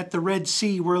God at the Red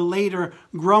Sea were later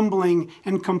grumbling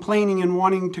and complaining and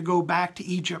wanting to go back to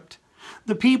Egypt.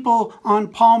 The people on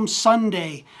Palm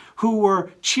Sunday who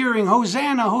were cheering,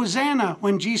 Hosanna, Hosanna,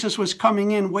 when Jesus was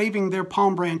coming in waving their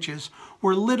palm branches,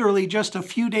 were literally just a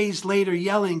few days later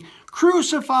yelling,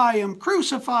 crucify him,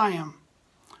 crucify him.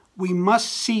 We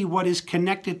must see what is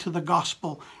connected to the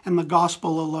gospel and the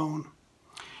gospel alone.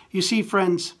 You see,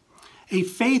 friends, a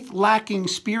faith lacking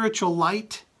spiritual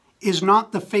light is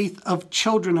not the faith of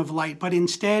children of light, but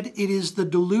instead it is the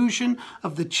delusion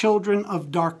of the children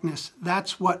of darkness.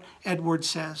 That's what Edwards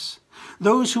says.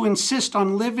 Those who insist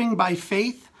on living by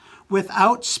faith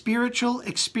without spiritual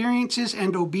experiences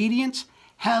and obedience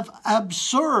have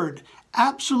absurd,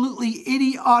 absolutely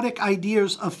idiotic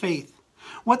ideas of faith.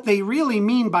 What they really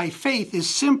mean by faith is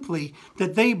simply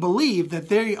that they believe that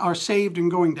they are saved and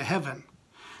going to heaven.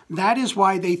 That is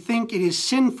why they think it is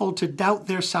sinful to doubt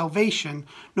their salvation,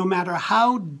 no matter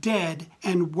how dead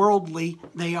and worldly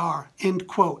they are. End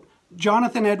quote.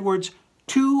 Jonathan Edwards,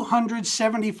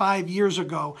 275 years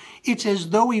ago. It's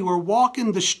as though he were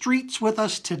walking the streets with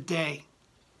us today.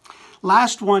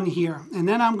 Last one here, and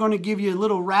then I'm going to give you a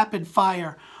little rapid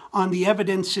fire on the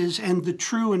evidences and the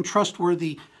true and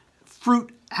trustworthy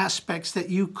fruit aspects that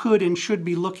you could and should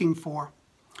be looking for.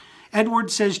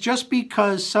 Edwards says, just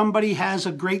because somebody has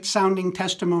a great sounding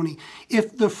testimony,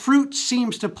 if the fruit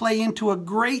seems to play into a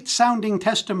great sounding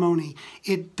testimony,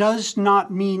 it does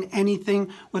not mean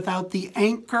anything without the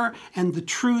anchor and the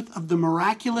truth of the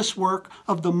miraculous work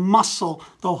of the muscle,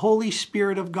 the Holy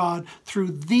Spirit of God,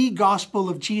 through the gospel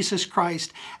of Jesus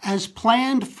Christ, as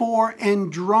planned for and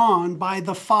drawn by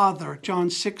the Father, John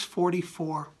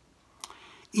 6:44.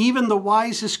 Even the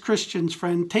wisest Christians,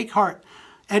 friend, take heart.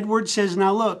 Edwards says,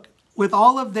 now look, with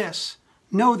all of this,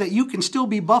 know that you can still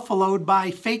be buffaloed by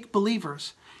fake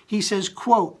believers. He says,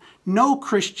 quote, no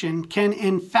Christian can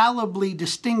infallibly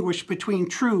distinguish between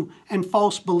true and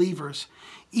false believers.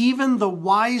 Even the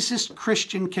wisest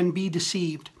Christian can be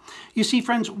deceived. You see,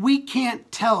 friends, we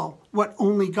can't tell what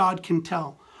only God can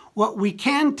tell. What we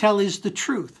can tell is the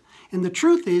truth. And the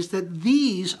truth is that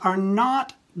these are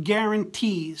not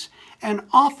guarantees. And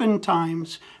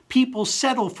oftentimes, people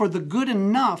settle for the good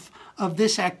enough of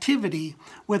this activity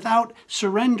without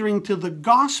surrendering to the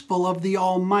gospel of the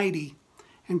Almighty.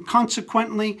 And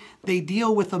consequently, they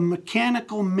deal with a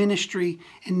mechanical ministry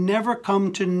and never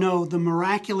come to know the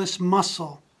miraculous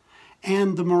muscle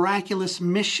and the miraculous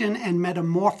mission and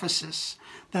metamorphosis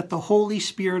that the Holy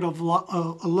Spirit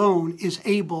alone is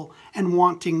able and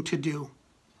wanting to do.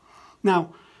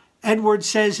 Now, Edward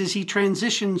says as he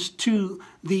transitions to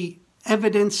the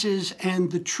evidences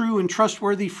and the true and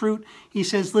trustworthy fruit, he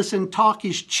says, listen, talk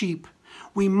is cheap.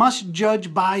 We must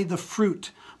judge by the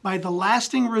fruit, by the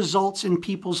lasting results in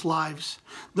people's lives.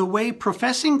 The way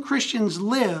professing Christians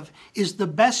live is the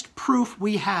best proof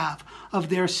we have of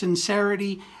their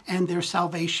sincerity and their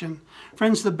salvation.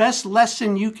 Friends, the best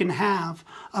lesson you can have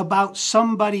about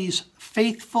somebody's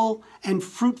faithful and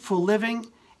fruitful living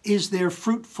is their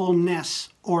fruitfulness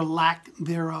or lack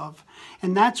thereof.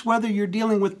 And that's whether you're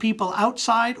dealing with people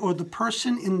outside or the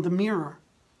person in the mirror.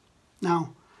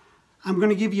 Now, I'm going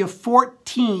to give you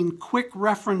 14 quick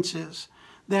references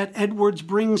that Edwards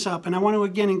brings up. And I want to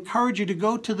again encourage you to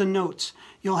go to the notes.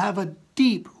 You'll have a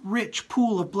deep, rich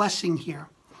pool of blessing here.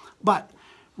 But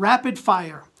rapid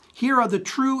fire. Here are the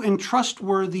true and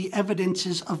trustworthy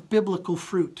evidences of biblical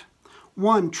fruit.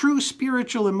 1. True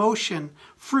spiritual emotion.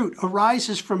 Fruit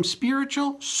arises from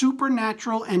spiritual,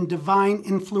 supernatural, and divine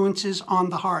influences on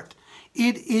the heart.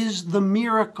 It is the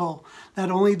miracle that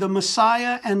only the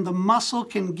Messiah and the muscle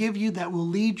can give you that will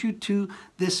lead you to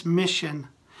this mission.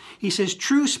 He says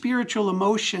true spiritual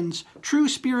emotions, true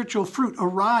spiritual fruit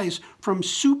arise from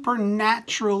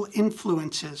supernatural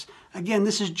influences. Again,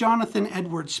 this is Jonathan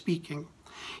Edwards speaking.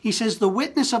 He says the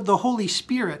witness of the Holy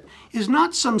Spirit is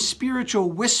not some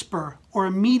spiritual whisper or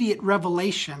immediate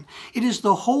revelation. It is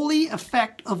the holy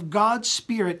effect of God's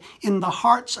Spirit in the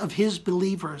hearts of His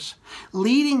believers,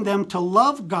 leading them to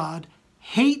love God,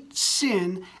 hate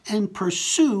sin, and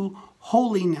pursue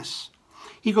holiness.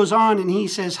 He goes on and he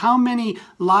says, how many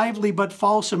lively but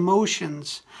false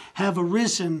emotions have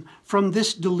arisen from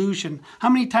this delusion? How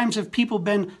many times have people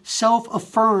been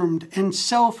self-affirmed and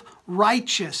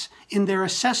self-righteous in their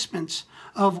assessments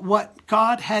of what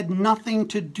God had nothing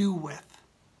to do with?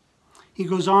 He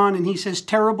goes on and he says,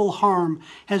 terrible harm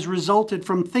has resulted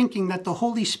from thinking that the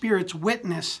Holy Spirit's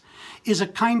witness is a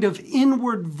kind of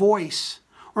inward voice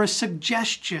or a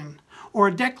suggestion or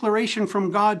a declaration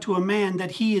from God to a man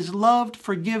that he is loved,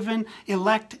 forgiven,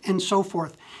 elect, and so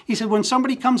forth. He said, when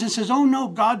somebody comes and says, oh no,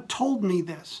 God told me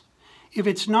this, if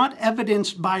it's not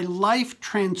evidenced by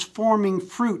life-transforming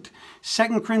fruit,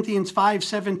 2 Corinthians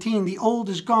 5:17, the old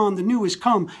is gone, the new is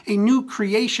come, a new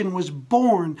creation was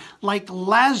born. Like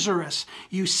Lazarus,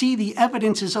 you see the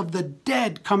evidences of the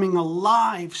dead coming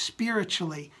alive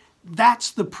spiritually.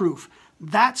 That's the proof.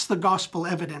 That's the gospel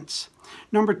evidence.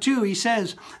 Number 2, he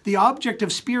says, the object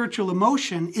of spiritual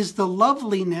emotion is the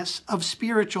loveliness of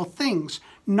spiritual things,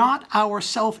 not our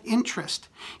self-interest.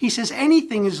 He says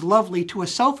anything is lovely to a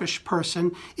selfish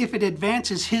person if it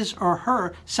advances his or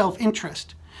her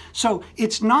self-interest. So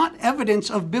it's not evidence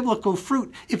of biblical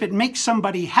fruit if it makes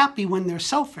somebody happy when they're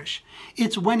selfish.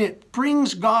 It's when it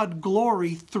brings God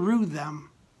glory through them.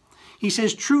 He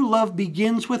says true love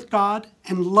begins with God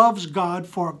and loves God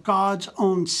for God's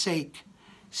own sake.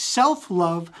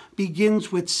 Self-love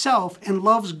begins with self and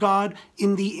loves God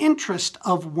in the interest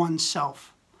of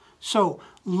oneself. So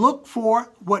look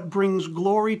for what brings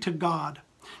glory to God.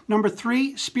 Number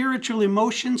 3, spiritual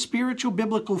emotion, spiritual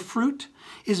biblical fruit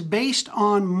is based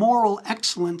on moral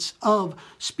excellence of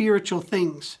spiritual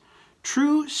things.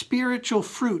 True spiritual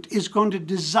fruit is going to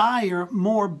desire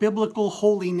more biblical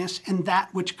holiness and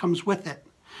that which comes with it.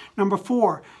 Number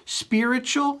 4,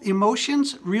 spiritual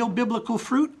emotions, real biblical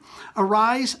fruit,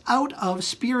 arise out of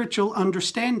spiritual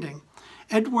understanding.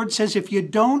 Edward says if you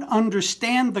don't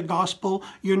understand the gospel,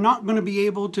 you're not going to be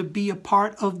able to be a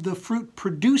part of the fruit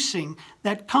producing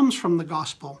that comes from the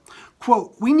gospel.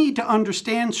 Quote, we need to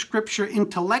understand Scripture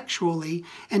intellectually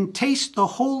and taste the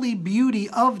holy beauty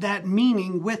of that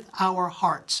meaning with our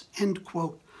hearts. End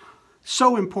quote.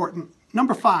 So important.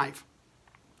 Number 5,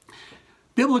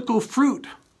 biblical fruit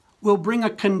will bring a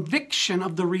conviction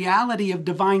of the reality of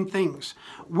divine things.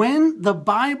 When the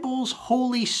Bible's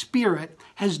Holy Spirit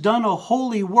has done a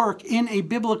holy work in a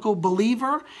biblical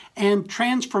believer and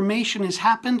transformation has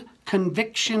happened,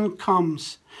 conviction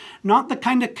comes. Not the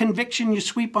kind of conviction you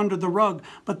sweep under the rug,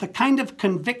 but the kind of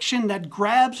conviction that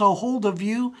grabs a hold of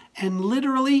you and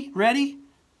literally, ready,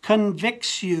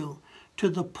 convicts you to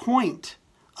the point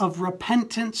of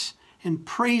repentance and,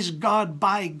 praise God,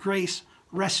 by grace,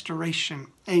 restoration.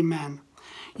 Amen.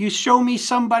 You show me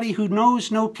somebody who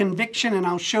knows no conviction, and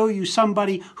I'll show you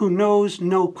somebody who knows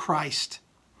no Christ.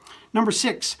 Number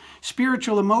 6,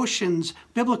 spiritual emotions,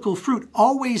 biblical fruit,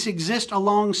 always exist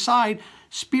alongside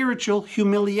spiritual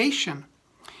humiliation.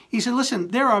 He said, listen,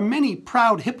 there are many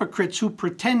proud hypocrites who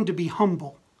pretend to be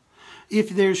humble. If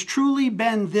there's truly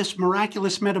been this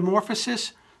miraculous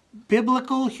metamorphosis,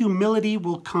 biblical humility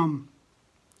will come.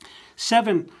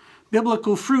 7,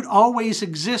 biblical fruit always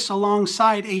exists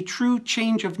alongside a true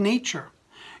change of nature.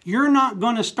 You're not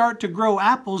going to start to grow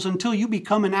apples until you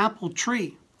become an apple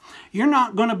tree. You're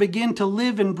not going to begin to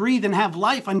live and breathe and have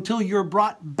life until you're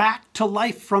brought back to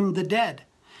life from the dead.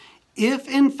 If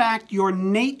in fact your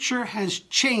nature has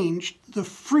changed, the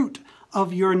fruit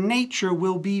of your nature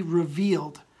will be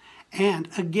revealed. And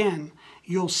again,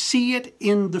 you'll see it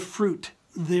in the fruit.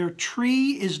 Their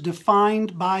tree is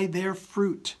defined by their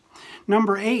fruit.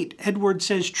 Number 8, Edward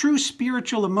says, true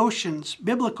spiritual emotions,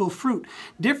 biblical fruit,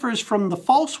 differs from the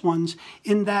false ones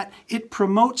in that it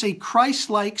promotes a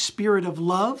Christ-like spirit of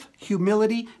love,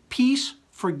 humility, peace,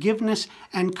 forgiveness,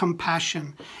 and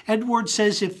compassion. Edward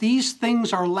says if these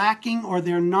things are lacking or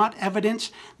they're not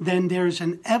evidence, then there's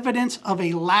an evidence of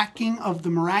a lacking of the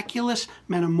miraculous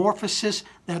metamorphosis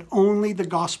that only the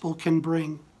gospel can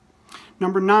bring.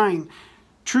 Number 9,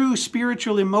 true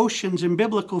spiritual emotions and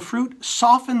biblical fruit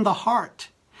soften the heart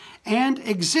and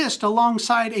exist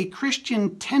alongside a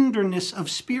Christian tenderness of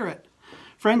spirit.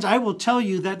 Friends, I will tell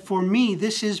you that for me,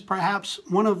 this is perhaps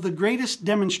one of the greatest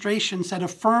demonstrations that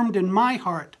affirmed in my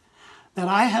heart that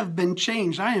I have been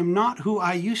changed. I am not who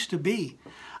I used to be.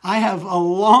 I have a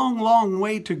long, long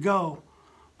way to go.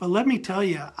 But let me tell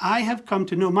you, I have come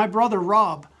to know my brother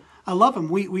Rob. I love him.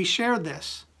 We share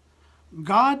this.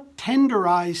 God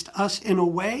tenderized us in a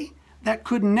way that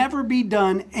could never be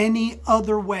done any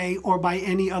other way or by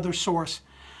any other source.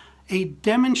 A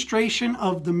demonstration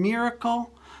of the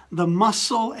miracle, the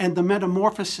muscle, and the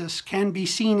metamorphosis can be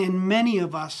seen in many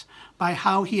of us by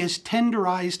how he has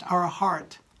tenderized our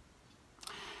heart.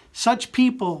 Such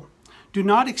people do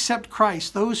not accept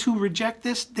Christ. Those who reject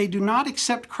this, they do not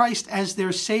accept Christ as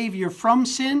their Savior from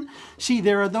sin. See,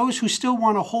 there are those who still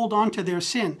want to hold on to their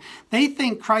sin. They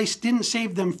think Christ didn't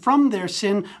save them from their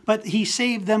sin, but he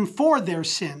saved them for their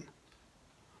sin.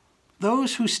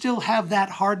 Those who still have that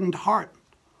hardened heart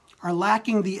are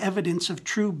lacking the evidence of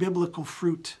true biblical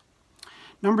fruit.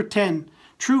 Number 10,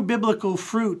 true biblical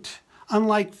fruit,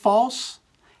 unlike false,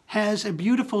 has a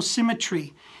beautiful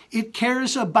symmetry. It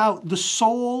cares about the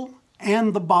soul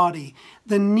and the body,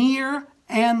 the near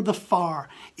and the far.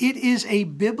 It is a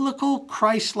biblical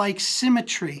Christ-like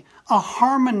symmetry, a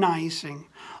harmonizing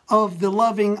of the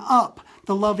loving up,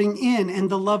 the loving in, and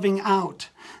the loving out.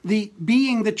 The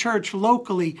being the church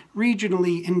locally,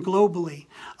 regionally, and globally,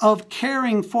 of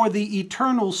caring for the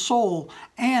eternal soul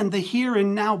and the here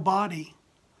and now body.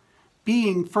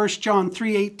 Being 1 John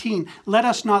 3:18, let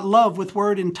us not love with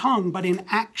word and tongue, but in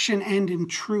action and in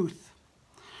truth.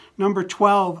 Number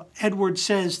 12, Edward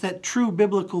says that true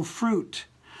biblical fruit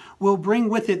will bring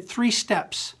with it 3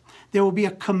 steps. There will be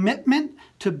a commitment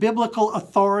to biblical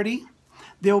authority.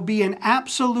 There will be an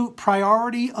absolute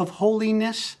priority of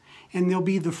holiness, and there'll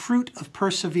be the fruit of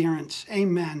perseverance.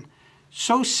 Amen.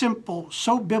 So simple,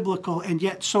 so biblical, and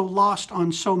yet so lost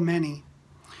on so many.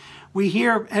 We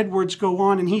hear Edwards go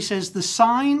on, and he says, the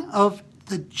sign of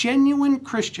the genuine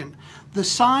Christian, the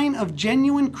sign of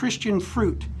genuine Christian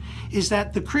fruit is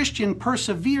that the Christian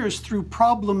perseveres through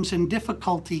problems and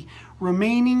difficulty,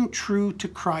 remaining true to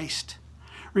Christ.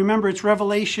 Remember, it's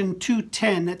Revelation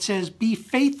 2:10 that says, be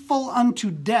faithful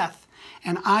unto death,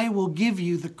 and I will give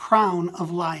you the crown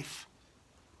of life.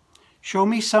 Show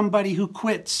me somebody who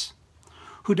quits,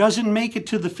 who doesn't make it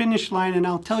to the finish line, and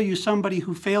I'll tell you somebody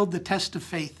who failed the test of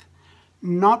faith.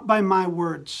 Not by my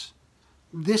words.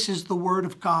 This is the word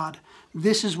of God.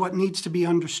 This is what needs to be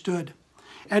understood.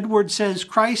 Edward says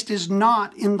Christ is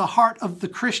not in the heart of the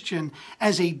Christian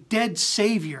as a dead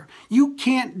Savior. You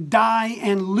can't die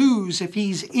and lose if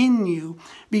he's in you,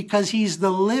 because he's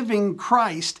the living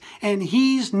Christ and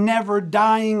he's never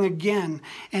dying again.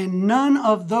 And none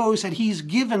of those that he's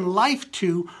given life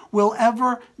to will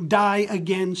ever die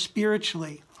again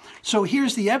spiritually. So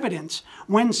here's the evidence.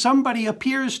 When somebody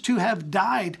appears to have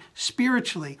died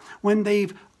spiritually, when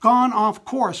they've gone off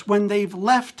course, when they've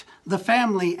left the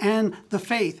family and the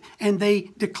faith, and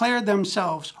they declare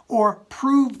themselves or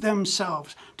prove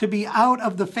themselves to be out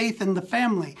of the faith and the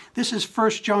family. This is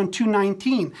 1 John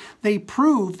 2:19. They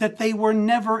prove that they were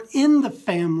never in the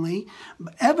family,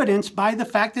 evidenced by the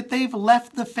fact that they've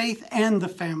left the faith and the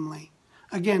family.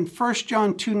 Again, 1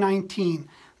 John 2:19.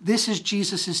 This is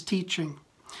Jesus' teaching.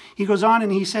 He goes on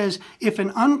and he says, if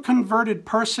an unconverted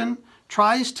person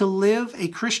tries to live a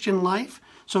Christian life,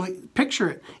 so picture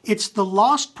it. It's the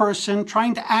lost person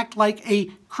trying to act like a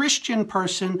Christian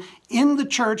person in the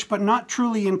church, but not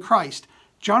truly in Christ.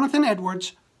 Jonathan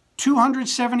Edwards,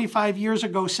 275 years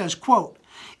ago, says, quote,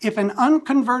 "If an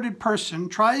unconverted person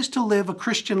tries to live a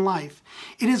Christian life,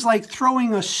 it is like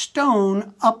throwing a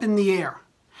stone up in the air.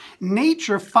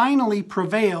 Nature finally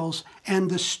prevails and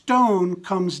the stone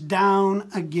comes down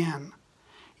again.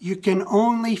 You can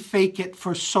only fake it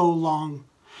for so long."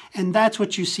 And that's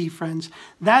what you see, friends.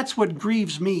 That's what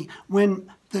grieves me.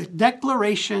 When the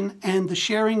declaration and the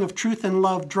sharing of truth and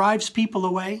love drives people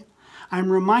away, I'm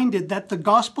reminded that the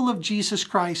gospel of Jesus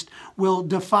Christ will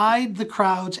divide the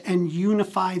crowds and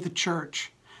unify the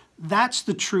church. That's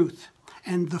the truth.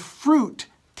 And the fruit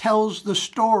tells the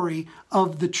story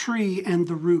of the tree and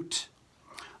the root.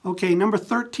 Okay, number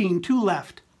 13, two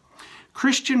left.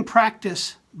 Christian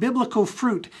practice, biblical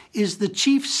fruit, is the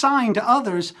chief sign to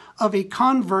others of a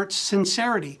convert's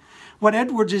sincerity. What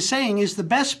Edwards is saying is the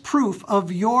best proof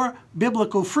of your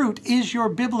biblical fruit is your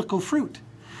biblical fruit.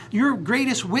 Your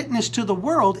greatest witness to the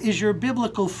world is your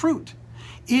biblical fruit.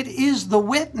 It is the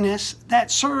witness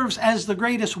that serves as the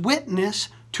greatest witness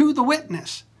to the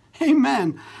witness.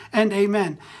 Amen and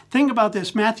amen. Think about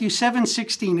this, Matthew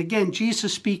 7:16, again,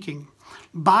 Jesus speaking.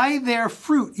 "By their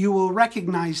fruit you will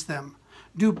recognize them.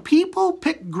 Do people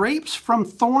pick grapes from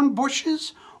thorn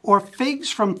bushes or figs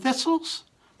from thistles?"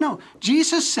 No,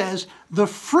 Jesus says the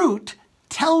fruit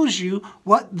tells you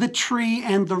what the tree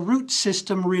and the root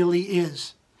system really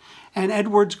is. And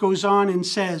Edwards goes on and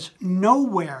says,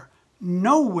 nowhere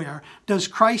does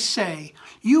Christ say,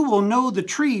 "You will know the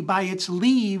tree by its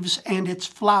leaves and its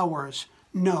flowers."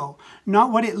 No,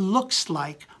 not what it looks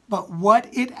like, but what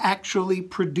it actually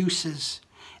produces.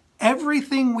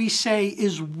 Everything we say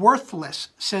is worthless,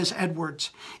 says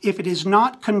Edwards, if it is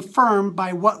not confirmed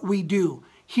by what we do.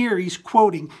 Here he's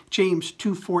quoting James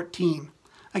 2:14.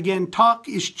 Again, talk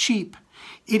is cheap.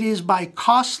 It is by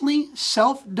costly,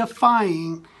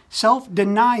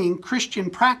 self-denying Christian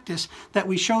practice that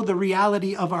we show the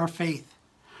reality of our faith.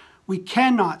 We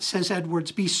cannot, says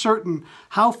Edwards, be certain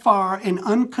how far an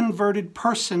unconverted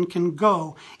person can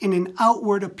go in an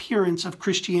outward appearance of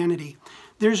Christianity.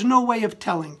 There's no way of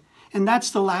telling. And that's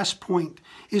the last point,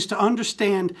 is to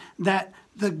understand that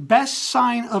the best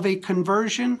sign of a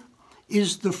conversion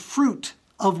is the fruit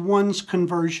of one's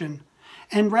conversion.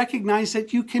 And recognize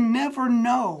that you can never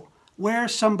know where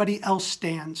somebody else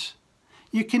stands.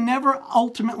 You can never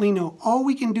ultimately know. All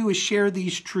we can do is share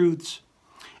these truths.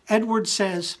 Edwards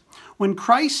says, when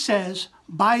Christ says,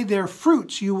 "By their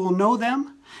fruits you will know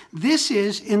them," this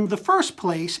is, in the first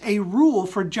place, a rule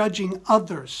for judging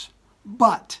others.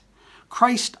 But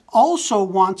Christ also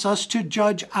wants us to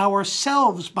judge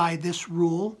ourselves by this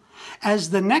rule, as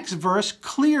the next verse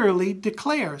clearly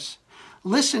declares.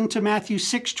 Listen to Matthew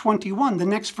 6:21, the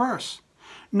next verse.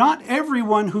 "Not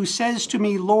everyone who says to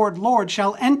me, 'Lord, Lord,'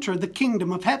 shall enter the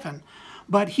kingdom of heaven,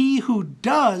 but he who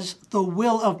does the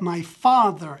will of my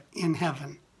Father in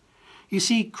heaven." You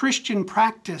see, Christian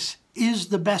practice is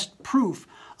the best proof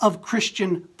of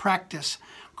Christian practice.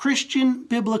 Christian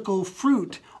biblical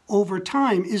fruit over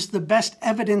time is the best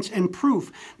evidence and proof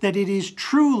that it is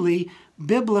truly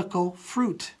biblical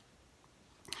fruit.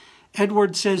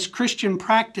 Edwards says Christian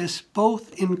practice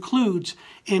both includes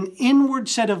an inward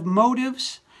set of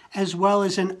motives as well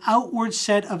as an outward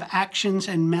set of actions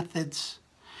and methods.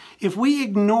 If we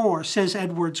ignore, says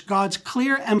Edwards, God's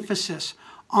clear emphasis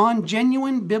on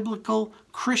genuine biblical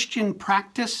Christian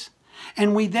practice,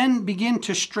 and we then begin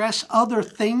to stress other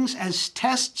things as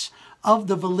tests of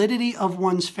the validity of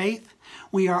one's faith,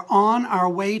 we are on our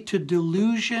way to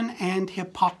delusion and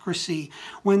hypocrisy.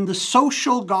 When the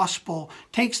social gospel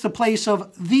takes the place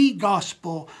of the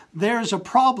gospel, there's a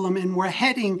problem, and we're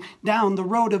heading down the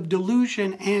road of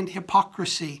delusion and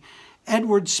hypocrisy.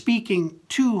 Edwards speaking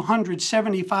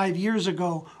 275 years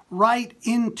ago, right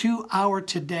into our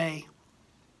today.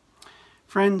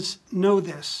 Friends, know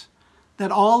this,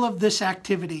 that all of this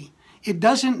activity, it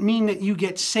doesn't mean that you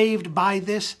get saved by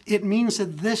this. It means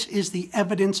that this is the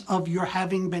evidence of your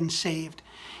having been saved.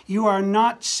 You are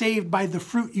not saved by the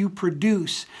fruit you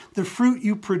produce. The fruit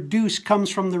you produce comes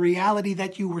from the reality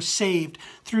that you were saved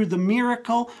through the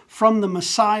miracle from the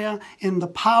Messiah in the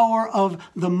power of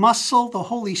the muscle, the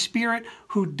Holy Spirit,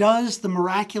 who does the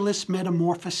miraculous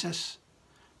metamorphosis.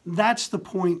 That's the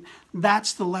point.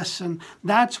 That's the lesson.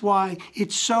 That's why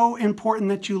it's so important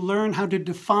that you learn how to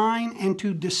define and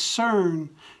to discern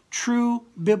true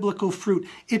biblical fruit.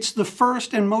 It's the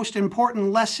first and most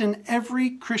important lesson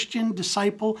every Christian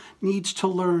disciple needs to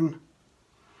learn.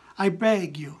 I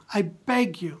beg you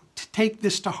to take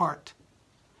this to heart.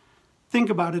 Think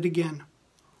about it again.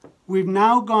 We've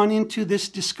now gone into this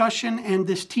discussion and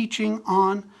this teaching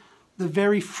on the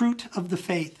very fruit of the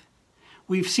faith.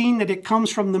 We've seen that it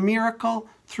comes from the miracle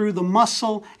through the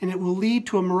muscle, and it will lead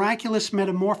to a miraculous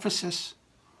metamorphosis.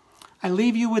 I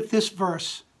leave you with this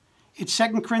verse. It's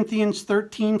 2 Corinthians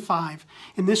 13:5.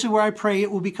 And this is where I pray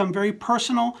it will become very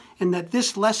personal, and that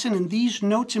this lesson and these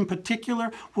notes in particular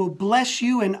will bless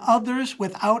you and others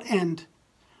without end.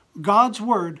 God's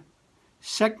word,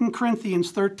 2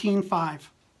 Corinthians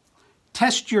 13:5.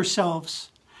 Test yourselves.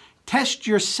 Test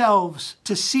yourselves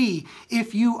to see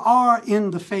if you are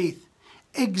in the faith.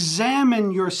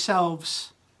 Examine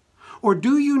yourselves. Or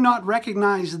do you not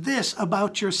recognize this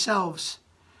about yourselves?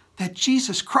 That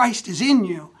Jesus Christ is in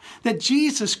you. That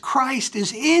Jesus Christ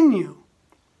is in you.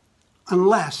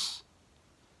 Unless,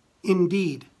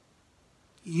 indeed,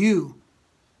 you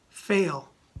fail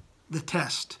the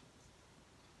test.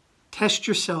 Test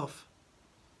yourself.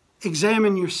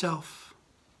 Examine yourself.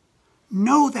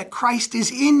 Know that Christ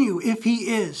is in you if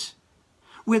he is.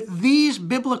 With these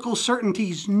biblical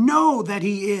certainties, know that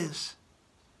he is.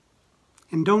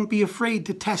 And don't be afraid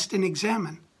to test and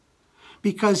examine.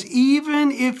 Because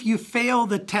even if you fail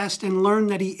the test and learn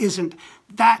that he isn't,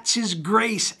 that's his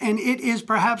grace. And it is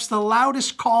perhaps the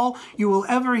loudest call you will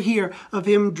ever hear of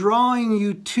him drawing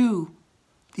you to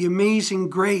the amazing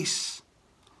grace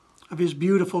of his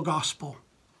beautiful gospel.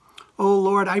 Oh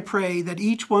Lord, I pray that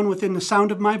each one within the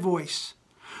sound of my voice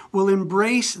will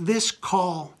embrace this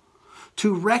call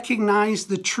to recognize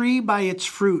the tree by its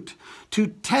fruit, to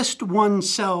test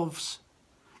oneself.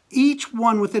 Each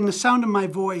one within the sound of my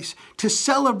voice to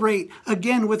celebrate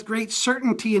again with great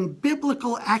certainty and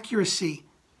biblical accuracy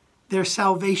their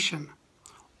salvation,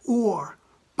 or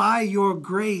by your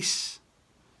grace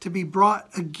to be brought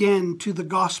again to the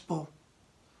gospel,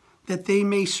 that they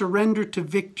may surrender to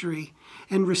victory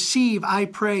and receive, I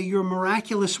pray, your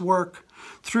miraculous work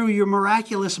through your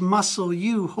miraculous muscle,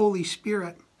 you, Holy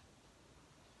Spirit,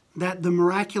 that the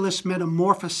miraculous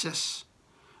metamorphosis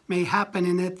may happen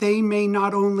and that they may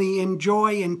not only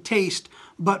enjoy and taste,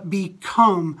 but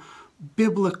become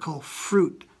biblical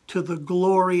fruit to the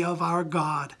glory of our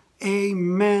God.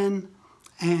 Amen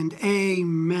and amen.